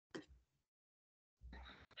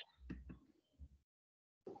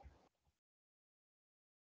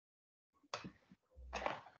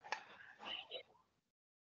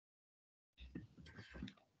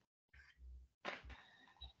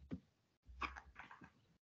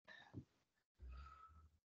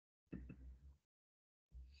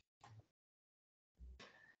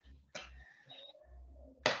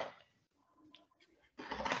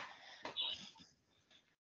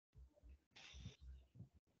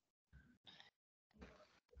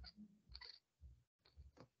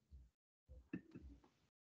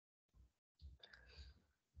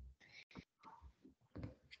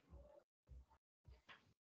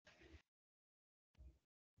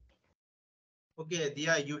 Okay,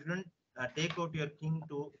 Dia, you shouldn't take out your king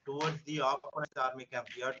towards the opponent's army camp.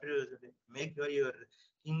 You have to make sure your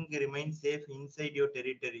king remains safe inside your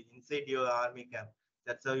territory, inside your army camp.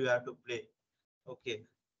 That's how you have to play. Okay.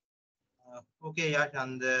 Okay, Yash,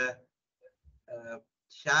 அந்த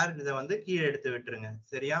share இதை வந்து கீழே எடுத்து விட்டுருங்க,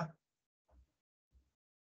 சரியா?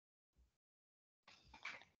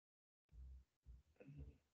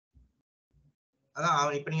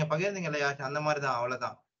 அதான் இப்ப நீங்க பகிர்ந்தீங்கல்ல யாஷ், அந்த மாதிரிதான்,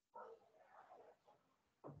 அவ்வளவுதான்.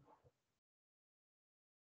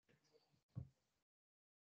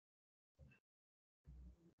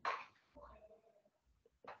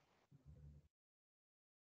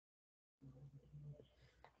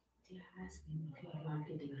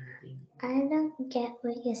 I don't get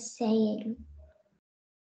what you're saying.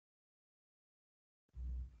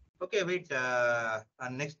 Okay, wait.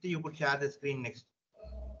 Next you could share the screen next.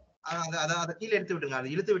 அத கீழே எடுத்து விட்டுருங்க.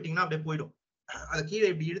 அதை இழுத்து விட்டீங்கன்னா அப்படியே போயிடும். அதை கீழே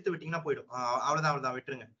இப்படி இழுத்து விட்டீங்கன்னா போயிடும். அவ்வளவுதான்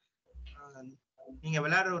விட்டுருங்க. நீங்க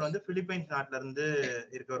விளையாடுறவர் வந்து பிலிப்பைன்ஸ் நாட்டுல இருந்து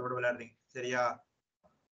இருக்கவரோட விளையாடுறீங்க, சரியா?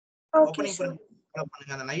 ஓப்பனிங்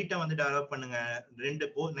பண்ணுங்க, அந்த நைட்டை வந்து டெவலப் பண்ணுங்க. ரெண்டு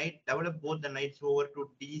night develop both the nights over to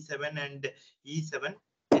D7 and E7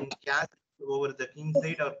 and cast over the king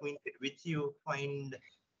side or queen side,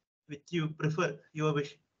 which you prefer, your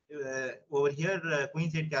wish. Over here queen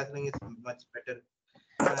side castling is much better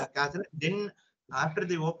castle. Then after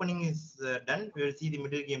the opening is done, we will see the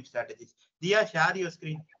middle game strategies. Dia, share your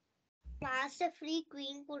screen. Master free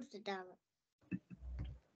queen கொடுத்துட்டாங்க.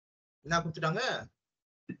 என்ன கொடுத்துட்டாங்க?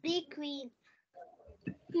 Free queen.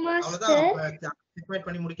 அவ்வளவுதான், checkmate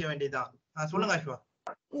பண்ணி முடிக்க வேண்டியதுதான். சொல்லுங்க அஸ்வா.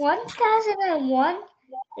 One castle and one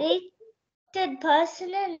rated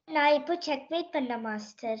person நான் இப்போ செக்மேட் பண்ண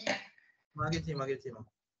மாஸ்டர். மகிழ்ச்சி.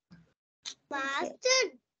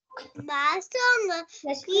 மாஸ்டர்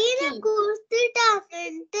கீழே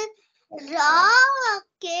கொடுத்துட்டாங்கன்னு ரா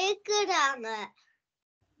கேக்குறாங்க.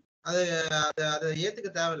 அது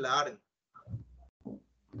ஏத்துக்க தேவையில்ல, ஆடுங்க.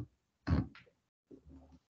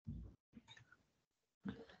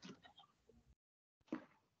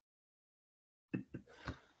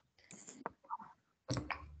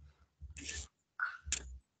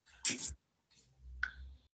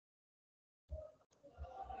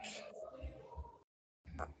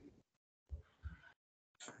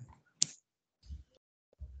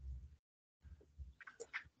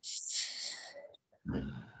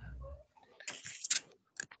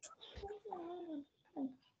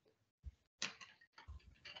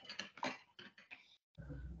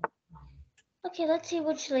 Okay, let's see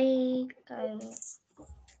which league I'm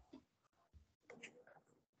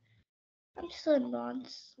still in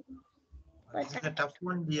bronze. This is a tough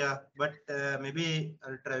one, Dia, but maybe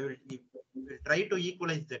we'll try to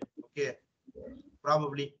equalize that. Okay,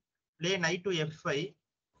 probably play knight to F5,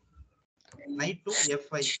 knight to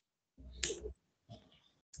F5.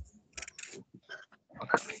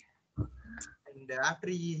 And after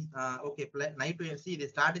okay, play knight to F. See, the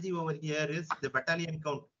strategy over here is the battalion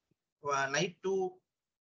count. Knight to,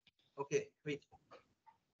 okay, wait.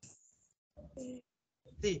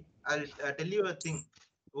 See, I'll tell you a thing.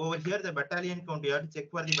 Over here, the battalion count, you have to check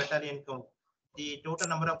for the battalion count. The total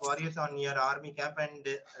number of warriors on your army camp and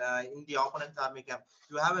in the opponent's army camp.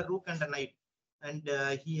 You have a rook and a knight. And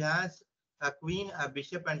he has a queen, a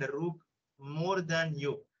bishop, and a rook more than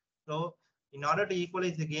you. So, in order to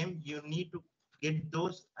equalize the game, you need to get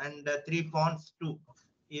those, and 3 pawns too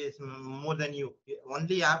is more than you.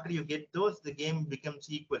 Only after you get those, the game becomes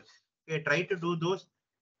equal. Okay, try to do those.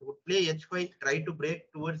 Play H5, try to break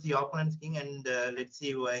towards the opponent's king, and let's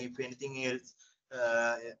see if anything else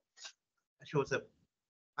shows up.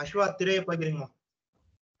 Ashwa, திரையை பகிருங்க.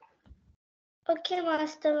 Okay,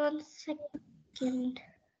 master, 1 second.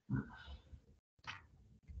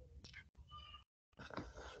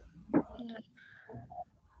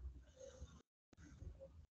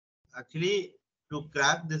 actually to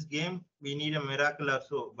crack this game we need a miracle or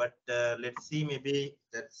so, but let's see, maybe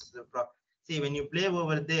that's the see when you play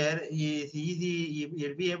over there he is easy,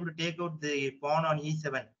 he'll be able to take out the pawn on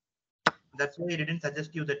e7. That's why he didn't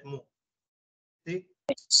suggest you that move. See,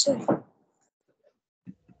 So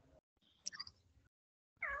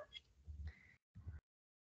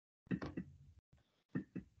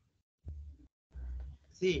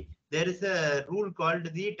see, there is a rule called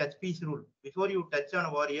the touch piece rule. Before you touch on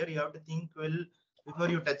a warrior, you have to think well before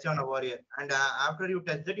you touch on a warrior, and after you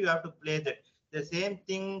touch that, you have to play that. The same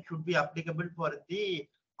thing should be applicable for the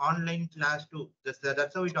online class too.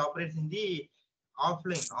 That's how it operates in the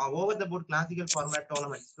offline or over the board classical format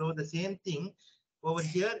tournament. So the same thing over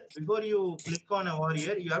here. Before you click on a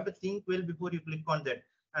warrior, you have to think well before you click on that,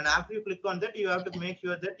 and after you click on that, you have to make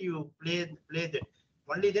sure that you play that.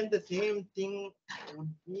 Only then the same thing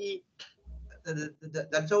would be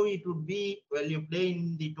that's how it would be while you play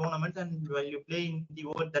in the tournament, and while you play in the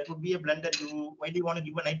over, that would be a blunder. Why do you want to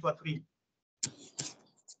give a knight for free?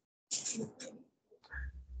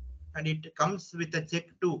 And it comes with a check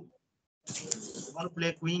too. You want to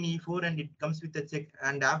play queen e4 and it comes with a check,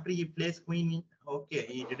 and after he plays queen okay,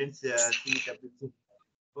 he didn't see it.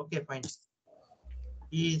 Okay, fine,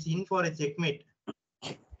 he is in for a checkmate.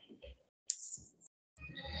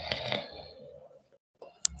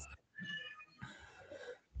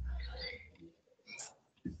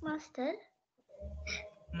 Master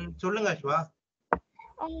சொல்லுங்க அஸ்வா.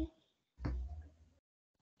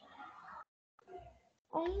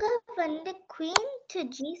 உங்க வந்து queen to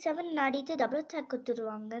g7 ஆடிட்டு double attack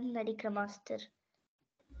கொடுத்துருவாங்கன்னு நினைக்கிற master.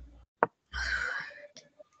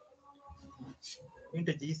 queen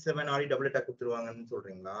to g7 Aadi double attack கொடுத்துருவாங்கன்னு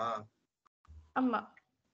சொல்றீங்களா? ஆமா,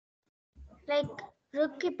 like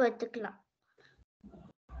ருக் இப்ப எடுத்துக்கலாம்.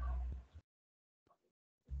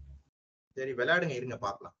 சரி, விளையாடுங்க, இருங்க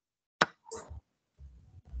பார்க்கலாம்.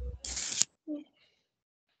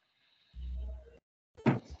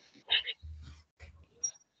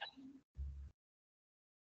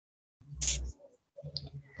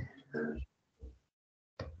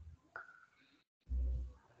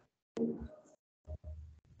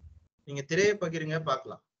 நீங்க திரையை பகிருங்க,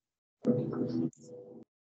 பார்க்கலாம்.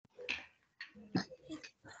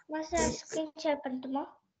 மாஸ்டர் ஸ்கிரீன் ஷேர் பண்ணட்டுமா?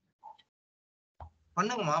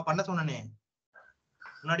 பண்ணுங்கம்மா, பண்ண சொன்னனே,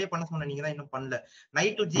 முன்னாடியே பண்ண சொன்னேன், நீங்க தான் இன்னும் பண்ணல.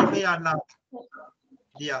 நைட் டு g5 ஆடலாம்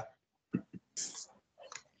இல்லையா?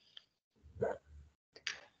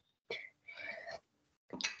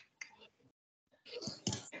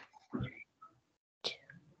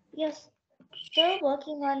 Yes, still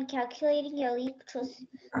working on calculating your league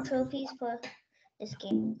trophies for this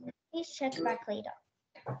game. Please check back later.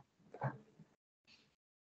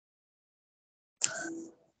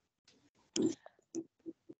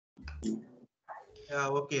 Yeah,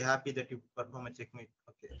 okay, happy that you perform a checkmate.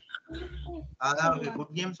 Okay. அதான்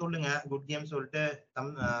குட் கேம் சொல்லுங்க, குட் கேம் சொல்லிட்டு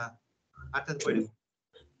அடுத்தது போயிடுங்க.